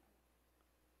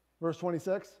 verse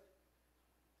 26,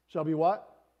 shall be what?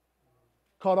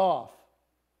 Cut off,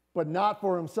 but not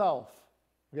for himself.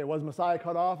 Okay, was Messiah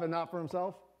cut off and not for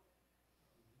himself?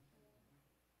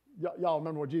 Y'all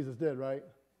remember what Jesus did, right?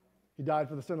 He died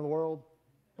for the sin of the world.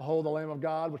 Behold, the Lamb of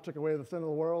God, which took away the sin of the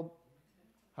world.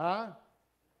 Huh?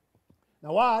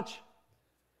 Now watch,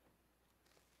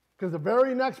 because the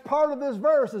very next part of this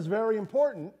verse is very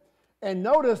important. And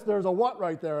notice there's a what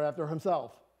right there after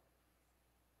himself.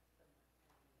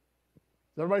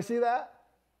 Does everybody see that?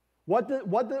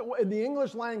 In the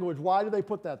English language, why do they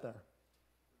put that there?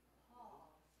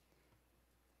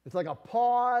 It's like a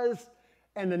pause,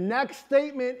 and the next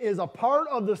statement is a part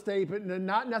of the statement and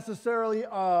not necessarily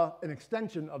an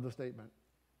extension of the statement.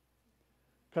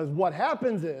 Because what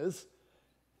happens is,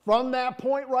 from that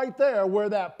point right there, where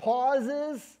that pause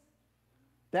is,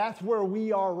 that's where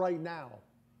we are right now.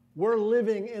 We're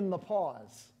living in the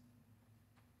pause.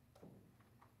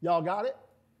 Y'all got it?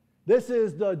 This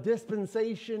is the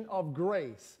dispensation of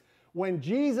grace. When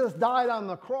Jesus died on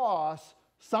the cross,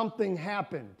 something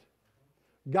happened.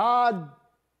 God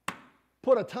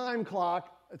put a time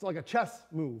clock, it's like a chess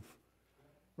move,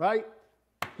 right?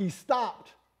 He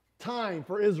stopped time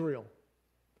for Israel.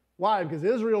 Why? Because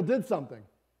Israel did something.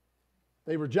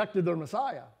 They rejected their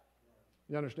Messiah.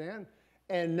 You understand?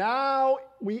 And now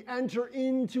we enter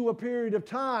into a period of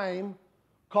time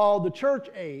called the church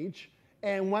age.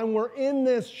 And when we're in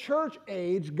this church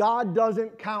age, God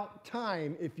doesn't count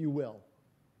time, if you will.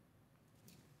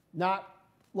 Not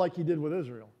like he did with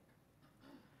Israel.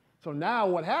 So now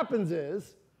what happens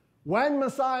is, when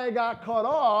Messiah got cut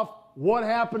off, what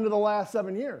happened to the last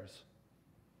 7 years?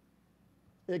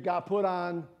 It got put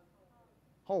on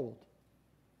hold.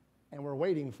 And we're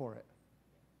waiting for it.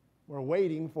 We're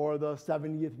waiting for the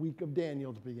 70th week of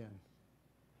Daniel to begin.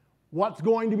 What's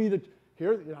going to be the...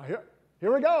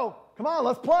 Here we go. Come on,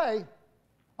 let's play.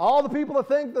 All the people that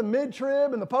think the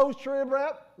mid-trib and the post-trib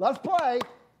rep, let's play.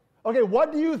 Okay,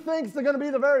 what do you think is going to be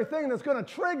the very thing that's going to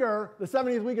trigger the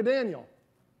 70th week of Daniel?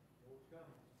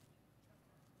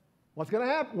 What's going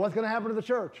to happen? What's going to happen to the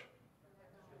church?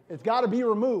 It's got to be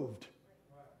removed.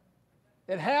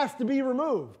 It has to be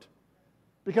removed.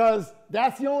 Because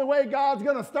that's the only way God's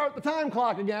going to start the time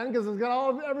clock again, because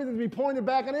everything's going to be pointed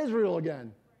back on Israel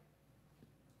again.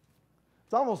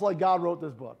 It's almost like God wrote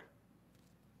this book.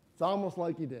 It's almost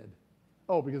like he did.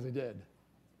 Oh, because he did.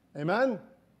 Amen?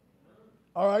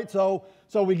 All right, so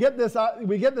we get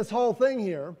this whole thing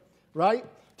here, right,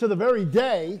 to the very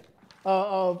day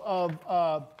of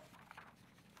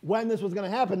when this was going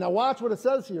to happen. Now watch what it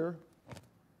says here.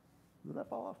 Did that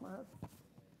fall off my head?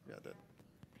 Yeah, it did.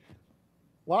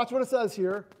 Watch what it says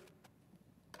here.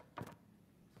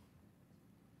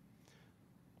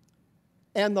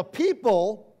 And the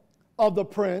people of the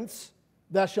prince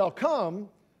that shall come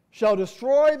shall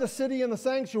destroy the city and the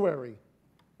sanctuary.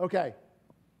 Okay.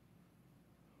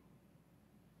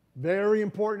 Very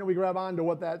important that we grab on to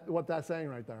what that's saying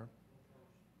right there.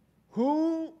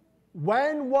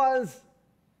 When was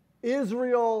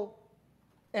Israel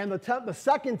and the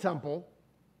second temple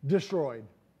destroyed?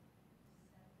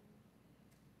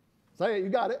 Say it, you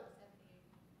got it.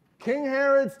 King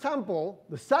Herod's temple,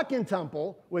 the second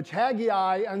temple, which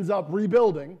Haggai ends up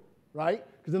rebuilding, right?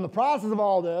 Because in the process of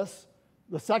all this,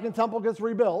 the second temple gets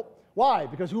rebuilt. Why?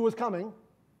 Because who was coming?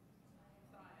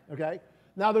 Okay.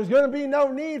 Now, there's going to be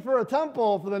no need for a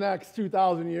temple for the next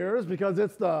 2,000 years because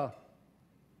it's the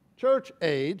church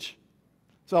age.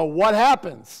 So what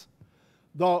happens?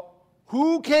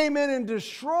 Who came in and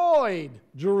destroyed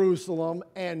Jerusalem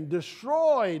and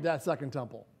destroyed that second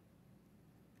temple?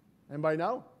 Anybody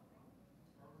know?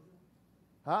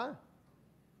 Huh?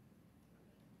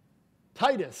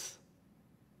 Titus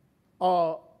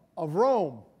of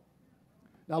Rome.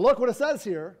 Now look what it says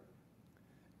here.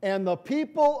 And the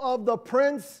people of the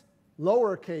prince,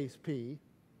 lowercase p,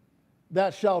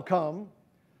 that shall come,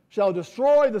 shall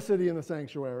destroy the city and the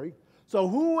sanctuary. So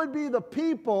who would be the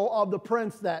people of the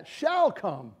prince that shall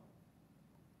come?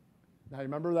 Now you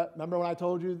remember that? Remember when I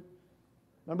told you?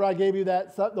 Remember I gave you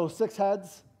those 6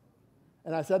 heads?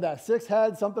 And I said that 6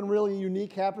 head, something really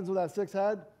unique happens with that 6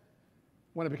 head.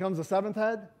 When it becomes the 7th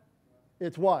head,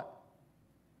 it's what?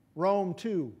 Rome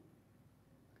 2.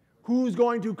 Who's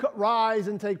going to rise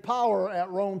and take power at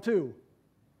Rome 2?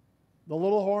 The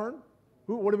little horn?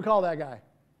 What do we call that guy?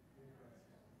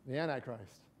 The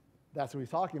Antichrist. That's what he's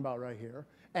talking about right here.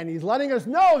 And he's letting us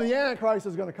know the Antichrist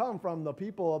is going to come from the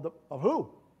people of who?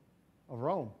 Of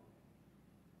Rome.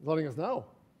 He's letting us know.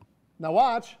 Now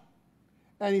watch.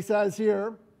 And he says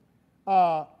here,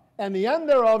 and the end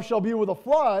thereof shall be with a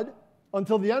flood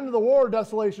until the end of the war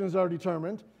desolations are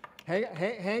determined.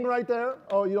 Hang right there.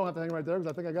 Oh, you don't have to hang right there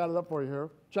because I think I got it up for you here.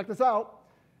 Check this out.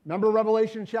 Remember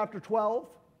Revelation chapter 12?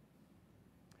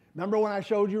 Remember when I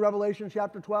showed you Revelation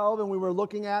chapter 12 and we were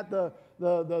looking at the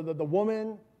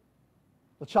woman,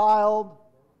 the child,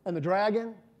 and the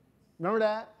dragon? Remember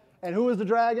that? And who is the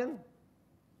dragon?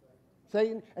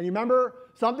 Satan. And you remember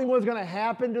something was going to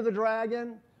happen to the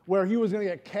dragon where he was going to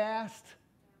get cast?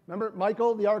 Remember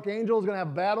Michael, the archangel, is going to have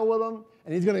a battle with him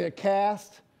and he's going to get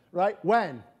cast, right?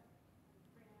 When?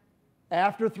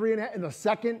 After 3.5, in the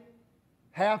second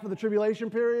half of the tribulation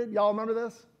period. Y'all remember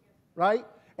this? Right?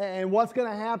 And what's going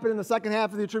to happen in the second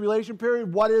half of the tribulation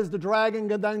period? What is the dragon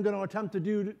then going to attempt to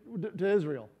do to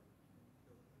Israel?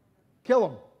 Kill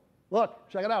him. Look,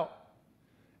 check it out.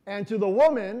 And to the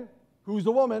woman, who's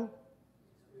the woman?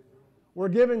 Were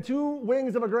given 2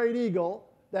 wings of a great eagle,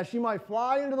 that she might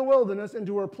fly into the wilderness,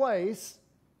 into her place.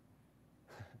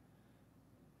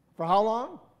 For how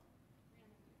long?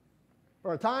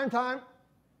 For a time.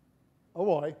 Oh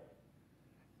boy.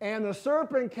 And the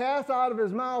serpent cast out of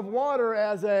his mouth water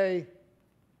as a,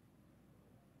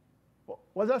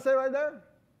 what does that say right there?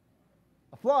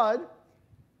 A flood,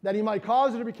 that he might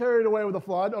cause her to be carried away with a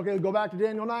flood. Okay, go back to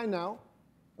Daniel 9 now.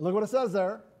 And look what it says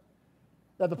there.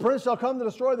 That the prince shall come to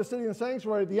destroy the city and the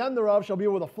sanctuary, at the end thereof shall be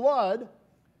with a flood,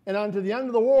 and unto the end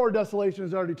of the war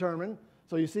desolations are determined.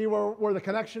 So you see where the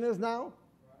connection is now?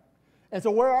 And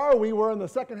so where are we? We're in the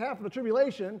second half of the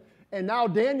tribulation, and now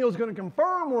Daniel's going to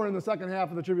confirm we're in the second half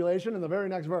of the tribulation in the very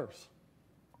next verse.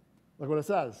 Look what it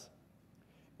says.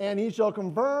 And he shall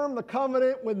confirm the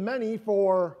covenant with many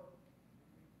for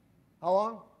how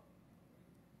long?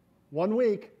 1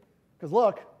 week. Because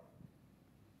look,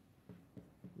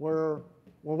 we're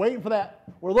waiting for that.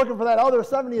 We're looking for that other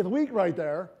 70th week right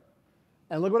there.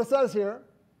 And look what it says here.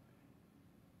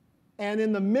 And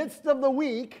in the midst of the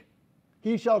week,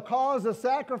 he shall cause the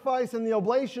sacrifice and the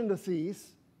oblation to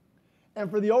cease. And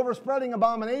for the overspreading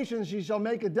abominations, he shall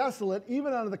make it desolate,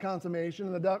 even unto the consummation,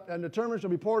 and the determined shall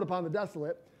be poured upon the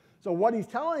desolate. So what he's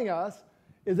telling us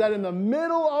is that in the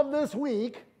middle of this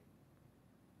week,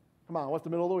 come on, what's the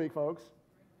middle of the week, folks?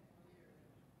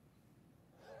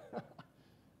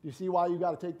 Do you see why you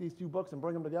got to take these 2 books and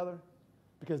bring them together?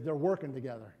 Because they're working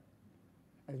together.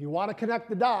 And if you want to connect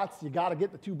the dots, you got to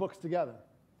get the 2 books together.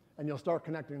 And you'll start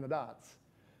connecting the dots.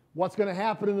 What's going to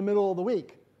happen in the middle of the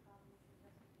week?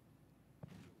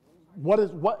 What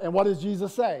does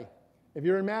Jesus say? If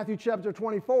you're in Matthew chapter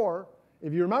 24,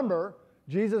 if you remember,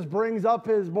 Jesus brings up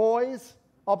his boys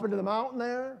up into the mountain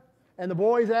there. And the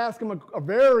boys ask him a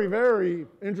very, very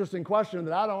interesting question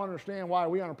that I don't understand why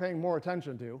we aren't paying more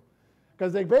attention to.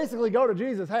 Because they basically go to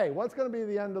Jesus, hey, what's going to be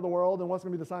the end of the world and what's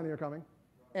going to be the sign of your coming?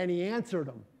 And he answered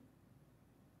them.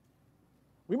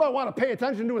 We might want to pay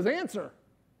attention to his answer.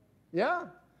 Yeah?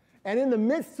 And in the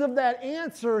midst of that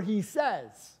answer, he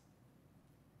says,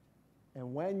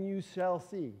 and when you shall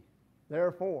see,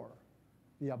 therefore,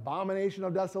 the abomination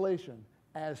of desolation,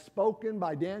 as spoken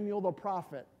by Daniel the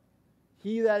prophet,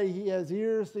 he that he has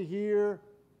ears to hear,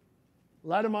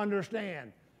 let him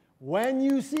understand. When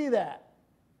you see that,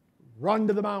 run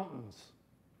to the mountains.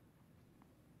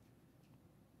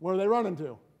 Where are they running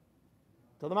to?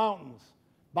 To the mountains.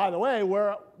 By the way,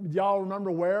 do y'all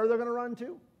remember where they're going to run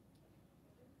to?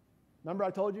 Remember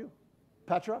I told you?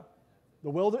 Petra.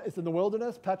 It's in the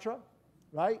wilderness, Petra,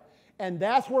 right? And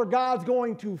that's where God's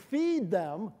going to feed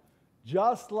them,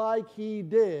 just like he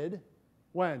did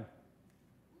when?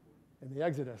 In the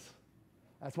Exodus.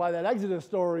 That's why that Exodus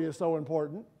story is so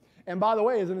important. And by the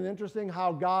way, isn't it interesting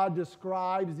how God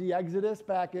describes the Exodus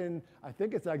back in, I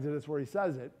think it's Exodus where he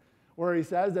says it, where he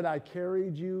says that I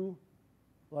carried you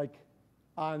like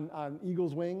on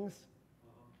eagle's wings.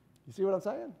 You see what I'm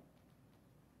saying?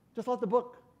 Just let the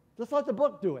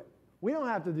book do it. We don't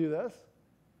have to do this.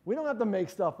 We don't have to make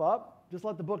stuff up. Just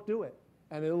let the book do it.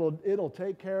 And it'll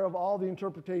take care of all the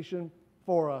interpretation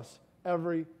for us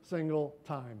every single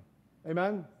time.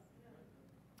 Amen?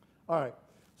 All right.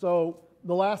 So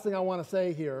the last thing I want to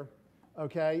say here,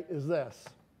 okay, is this.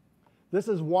 This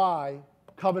is why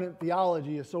covenant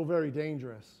theology is so very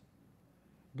dangerous.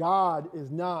 God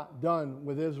is not done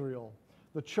with Israel.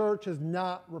 The church has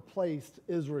not replaced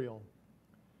Israel.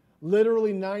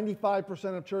 Literally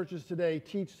 95% of churches today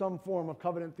teach some form of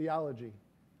covenant theology.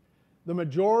 The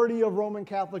majority of Roman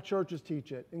Catholic churches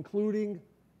teach it, including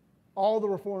all the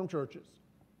Reformed churches.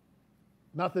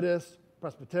 Methodist,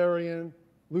 Presbyterian,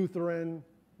 Lutheran,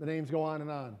 the names go on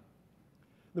and on.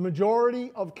 The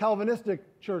majority of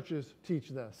Calvinistic churches teach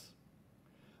this.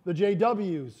 The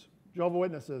JWs, Jehovah's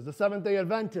Witnesses, the Seventh-day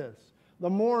Adventists, the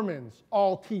Mormons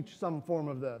all teach some form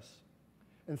of this.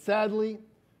 And sadly,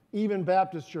 even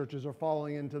Baptist churches are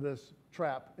falling into this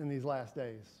trap in these last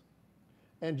days.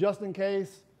 And just in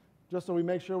case, just so we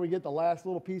make sure we get the last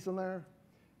little piece in there,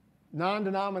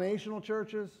 non-denominational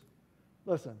churches,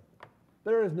 listen,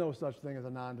 there is no such thing as a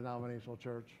non-denominational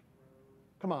church.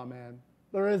 Come on, man.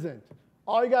 There isn't.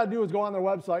 All you got to do is go on their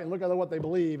website and look at what they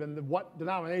believe and what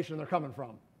denomination they're coming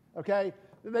from. Okay?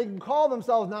 They can call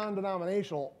themselves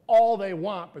non-denominational all they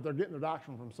want, but they're getting their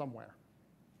doctrine from somewhere.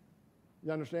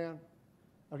 You understand?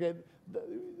 Okay?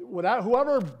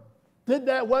 Whoever did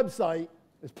that website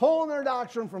is pulling their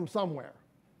doctrine from somewhere.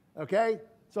 Okay?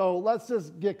 So let's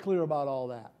just get clear about all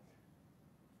that.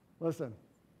 Listen,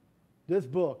 this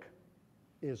book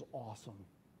is awesome.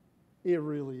 It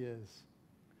really is.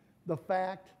 The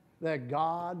fact that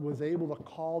God was able to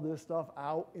call this stuff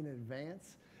out in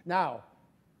advance. Now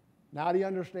do you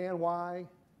understand why,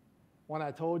 when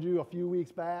I told you a few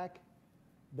weeks back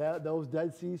that those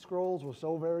Dead Sea Scrolls were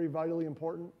so very vitally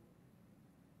important?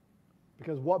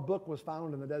 Because what book was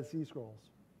found in the Dead Sea Scrolls?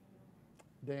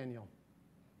 Daniel.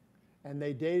 And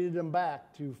they dated them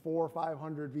back to 400 or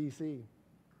 500 BC.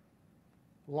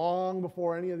 Long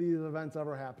before any of these events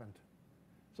ever happened.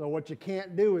 So what you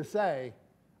can't do is say,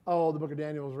 oh, the book of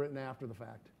Daniel was written after the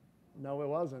fact. No, it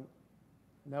wasn't.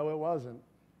 No, it wasn't.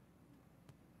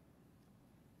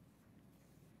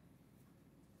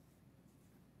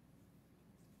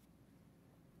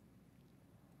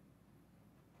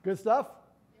 Good stuff?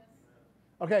 Yes.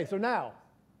 Okay, so now,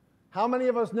 how many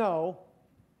of us know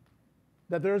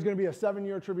that there's going to be a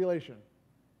 7-year tribulation?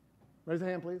 Raise a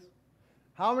hand, please.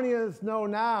 How many of us know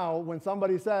now when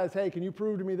somebody says, hey, can you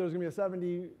prove to me there's going to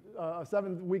be a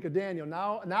 7th week of Daniel?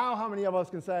 Now how many of us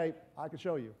can say, I can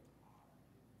show you?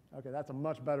 Okay, that's a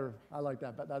much better, I like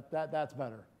that, but that's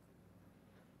better.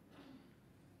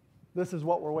 This is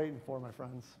what we're waiting for, my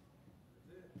friends.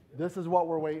 This is what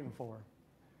we're waiting for.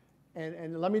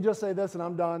 And let me just say this, and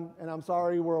I'm done, and I'm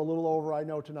sorry we're a little over, I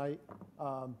know, tonight.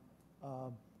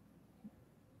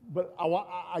 But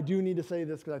I do need to say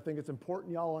this because I think it's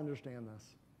important y'all understand this.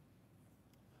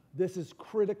 This is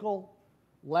critical.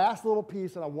 Last little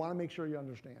piece that I want to make sure you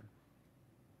understand.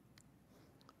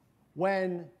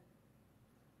 When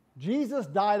Jesus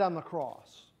died on the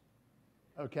cross,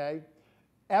 okay,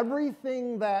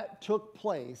 everything that took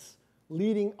place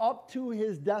leading up to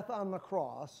his death on the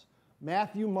cross,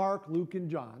 Matthew, Mark, Luke, and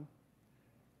John,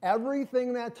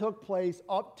 everything that took place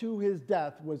up to his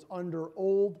death was under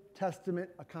Old Testament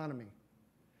economy.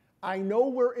 I know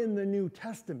we're in the New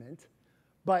Testament,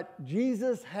 but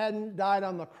Jesus hadn't died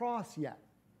on the cross yet.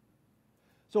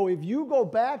 So if you go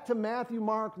back to Matthew,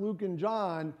 Mark, Luke, and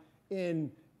John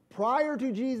prior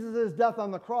to Jesus' death on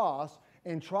the cross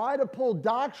and try to pull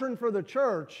doctrine for the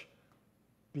church,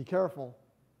 be careful.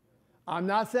 I'm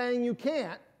not saying you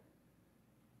can't,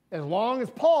 as long as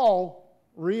Paul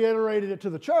reiterated it to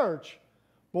the church.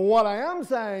 But what I am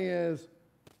saying is,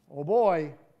 oh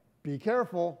boy, be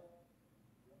careful.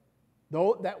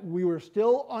 Though that we were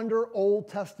still under Old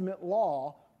Testament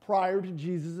law prior to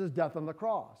Jesus' death on the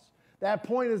cross. That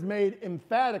point is made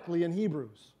emphatically in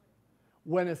Hebrews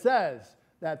when it says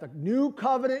that the new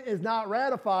covenant is not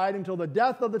ratified until the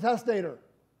death of the testator.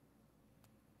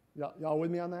 Y'all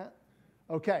with me on that?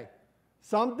 Okay.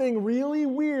 Something really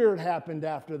weird happened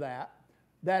after that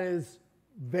is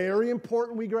very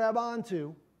important we grab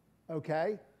onto.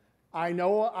 Okay? I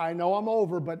know I'm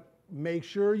over, but make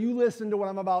sure you listen to what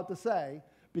I'm about to say,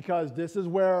 because this is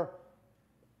where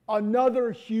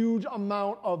another huge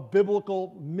amount of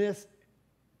biblical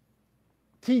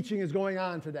teaching is going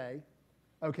on today.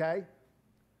 Okay?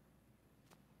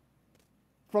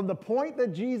 From the point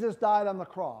that Jesus died on the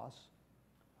cross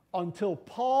until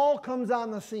Paul comes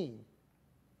on the scene.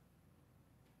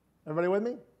 Everybody with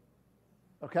me?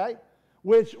 Okay?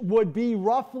 Which would be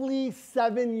roughly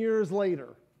 7 years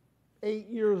later. 8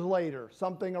 years later,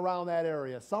 something around that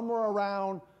area. Somewhere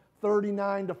around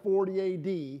 39 to 40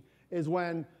 AD is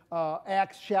when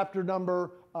Acts chapter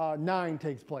number 9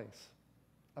 takes place.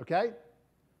 Okay?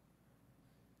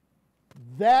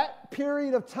 That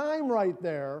period of time right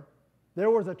there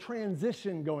was a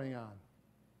transition going on.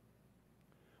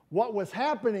 What was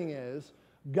happening is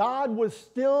God was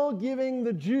still giving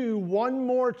the Jew one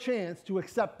more chance to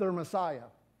accept their Messiah.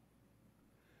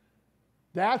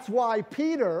 That's why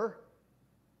Peter,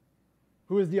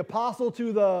 who is the apostle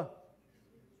to the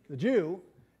Jew,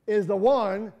 is the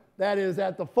one that is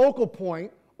at the focal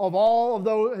point of all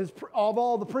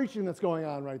the preaching that's going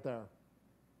on right there.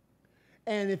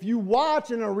 And if you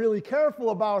watch and are really careful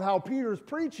about how Peter's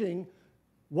preaching,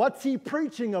 what's he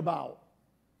preaching about?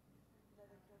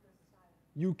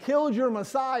 You killed your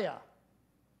Messiah.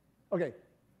 Okay,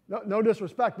 no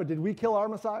disrespect, but did we kill our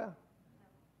Messiah?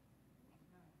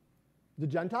 The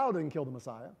Gentile didn't kill the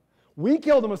Messiah. We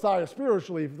killed the Messiah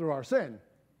spiritually through our sin.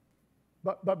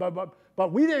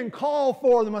 But we didn't call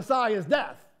for the Messiah's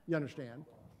death, you understand?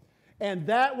 And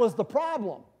that was the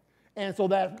problem. And so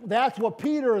that's what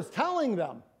Peter is telling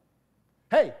them.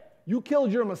 Hey, you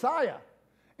killed your Messiah.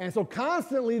 And so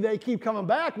constantly they keep coming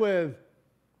back with,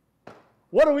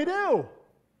 what do we do?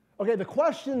 Okay, the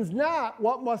question's not,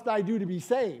 what must I do to be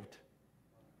saved?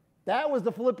 That was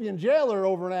the Philippian jailer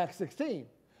over in Acts 16.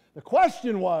 The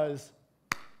question was,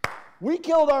 we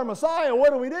killed our Messiah,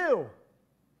 what do we do?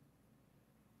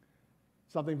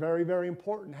 Something very, very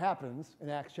important happens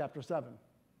in Acts chapter 7.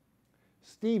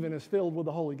 Stephen is filled with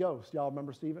the Holy Ghost. Y'all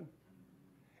remember Stephen?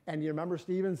 And you remember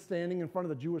Stephen standing in front of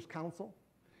the Jewish council?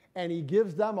 And he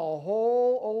gives them a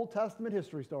whole Old Testament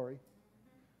history story.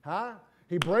 Huh?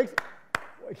 He breaks,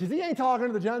 because he ain't talking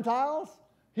to the Gentiles.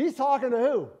 He's talking to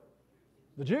who?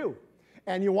 The Jew.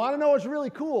 And you want to know what's really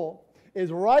cool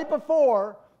is right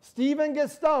before Stephen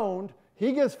gets stoned,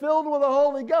 he gets filled with the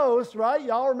Holy Ghost, right?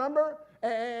 Y'all remember?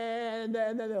 And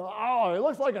then, oh, it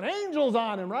looks like an angel's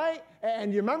on him, right?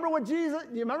 And you remember what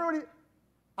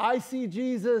I see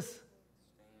Jesus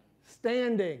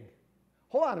standing.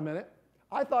 Hold on a minute.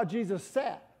 I thought Jesus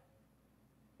sat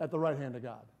at the right hand of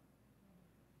God.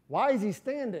 Why is he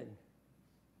standing?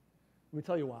 Let me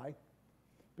tell you why.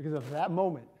 Because at that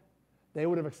moment, they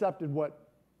would have accepted what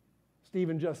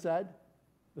Stephen just said.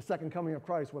 The second coming of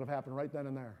Christ would have happened right then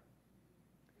and there.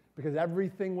 Because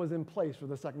everything was in place for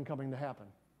the second coming to happen.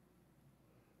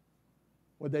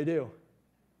 What'd they do?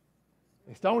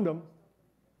 They stoned him.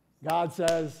 God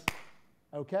says,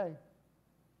 okay,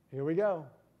 here we go.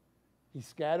 He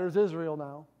scatters Israel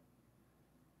now.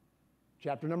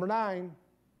 Chapter number 9,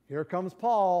 here comes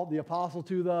Paul, the apostle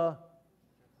to the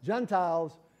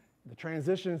Gentiles. The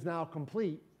transition is now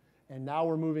complete, and now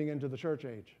we're moving into the church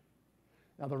age.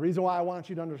 Now, the reason why I want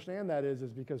you to understand that is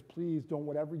because please don't,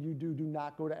 whatever you do, do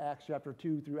not go to Acts chapter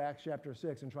 2 through Acts chapter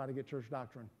 6 and try to get church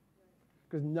doctrine.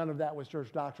 Because none of that was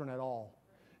church doctrine at all.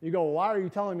 You go, well, why are you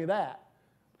telling me that?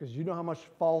 Because you know how much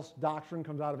false doctrine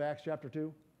comes out of Acts chapter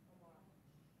 2?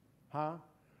 Huh? Do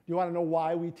you want to know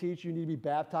why we teach you need to be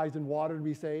baptized in water to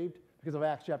be saved? Because of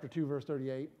Acts chapter 2, verse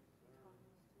 38.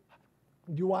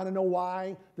 Do you want to know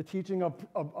why the teaching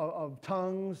of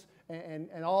tongues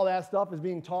and all that stuff is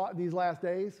being taught these last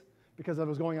days? Because of what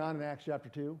was going on in Acts chapter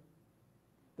 2.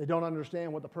 They don't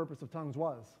understand what the purpose of tongues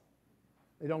was.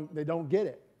 They don't get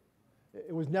it.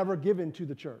 It was never given to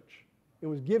the church. It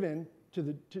was given to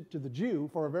the Jew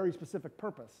for a very specific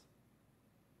purpose.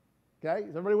 Okay?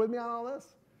 Is everybody with me on all this?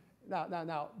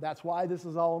 Now, that's why this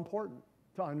is all important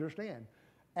to understand.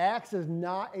 Acts is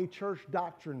not a church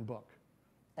doctrine book.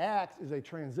 Acts is a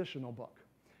transitional book.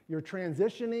 You're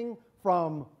transitioning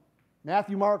from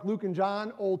Matthew, Mark, Luke, and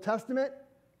John, Old Testament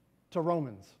to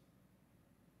Romans.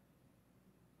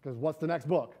 Because what's the next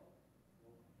book?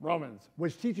 Romans,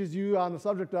 which teaches you on the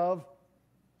subject of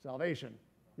salvation.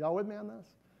 Y'all with me on this?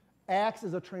 Acts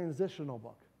is a transitional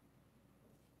book.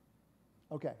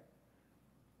 Okay.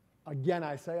 Again,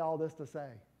 I say all this to say,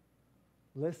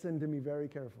 listen to me very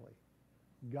carefully.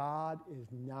 God is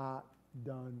not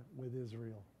done with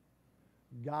Israel.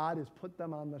 God has put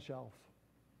them on the shelf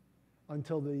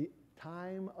until the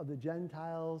time of the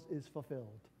Gentiles is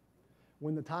fulfilled.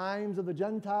 When the times of the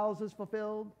Gentiles is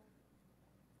fulfilled,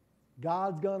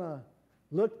 God's going to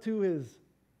look to his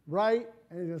right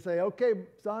and he's going to say, okay,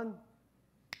 son,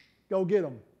 go get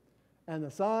them. And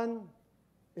the son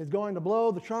is going to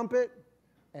blow the trumpet,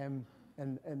 and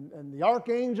the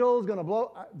archangel is going to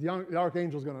blow, the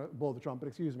archangel is going to blow the trumpet,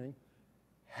 excuse me.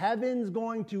 Heaven's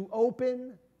going to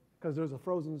open, because there's a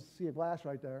frozen sea of glass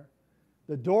right there.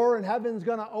 The door in heaven's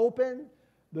going to open.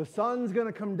 The sun's going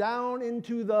to come down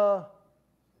into the,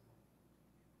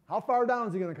 how far down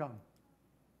is he going to come?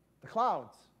 The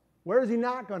clouds. Where is he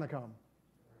not going to come?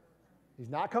 He's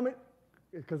not coming,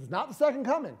 because it's not the second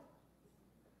coming.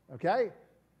 Okay?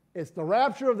 It's the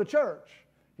rapture of the church.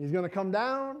 He's going to come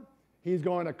down. He's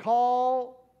going to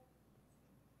call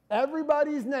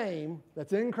everybody's name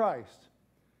that's in Christ.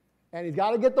 And he's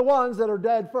got to get the ones that are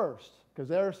dead first, because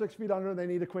they're 6 feet under and they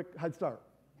need a quick head start.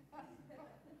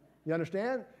 You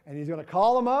understand? And he's going to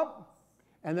call them up,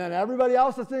 and then everybody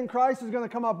else that's in Christ is going to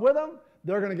come up with them.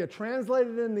 They're going to get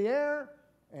translated in the air,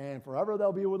 and forever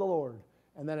they'll be with the Lord.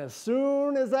 And then as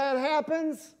soon as that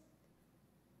happens,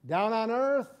 down on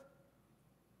earth,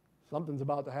 something's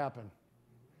about to happen.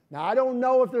 Now, I don't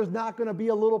know if there's not going to be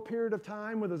a little period of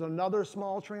time where there's another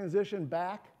small transition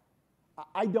back.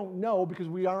 I don't know, because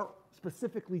we aren't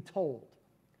specifically told.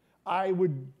 I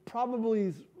would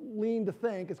probably lean to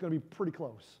think it's going to be pretty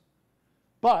close.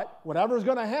 But whatever's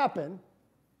going to happen,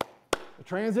 the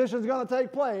transition is going to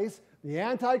take place. The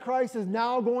Antichrist is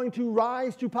now going to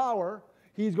rise to power.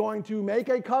 He's going to make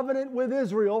a covenant with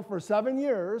Israel for 7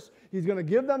 years. He's going to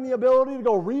give them the ability to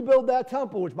go rebuild that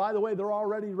temple, which, by the way, they're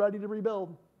already ready to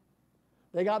rebuild.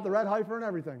 They got the red heifer and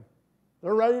everything.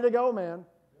 They're ready to go, man.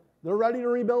 They're ready to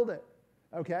rebuild it.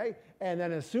 Okay? And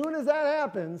then as soon as that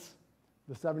happens,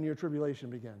 the 7-year tribulation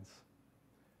begins.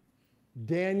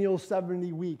 Daniel's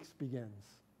 70 weeks begins.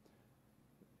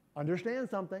 Understand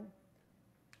something.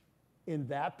 In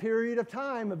that period of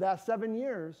time of that 7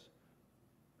 years,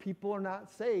 people are not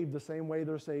saved the same way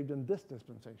they're saved in this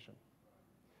dispensation.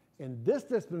 In this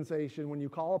dispensation, when you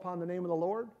call upon the name of the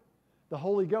Lord, the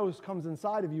Holy Ghost comes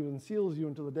inside of you and seals you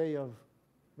until the day of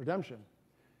redemption.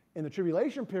 In the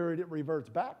tribulation period, it reverts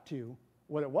back to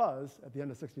what it was at the end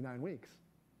of 69 weeks,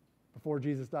 before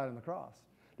Jesus died on the cross.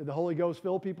 Did the Holy Ghost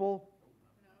fill people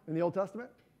in the Old Testament?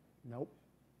 Nope.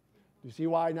 Do you see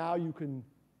why now you can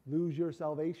lose your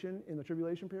salvation in the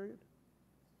tribulation period?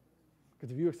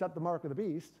 Because if you accept the mark of the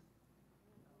beast,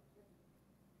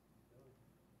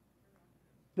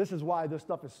 this is why this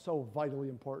stuff is so vitally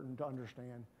important to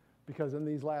understand. Because in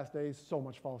these last days, so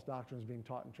much false doctrine is being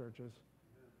taught in churches.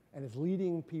 And it's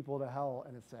leading people to hell,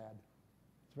 and it's sad.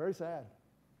 It's very sad.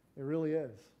 It really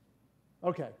is.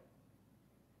 Okay.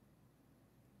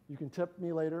 You can tip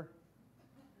me later.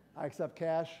 I accept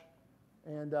cash.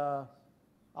 And I'll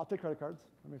take credit cards.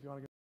 I mean, if you want to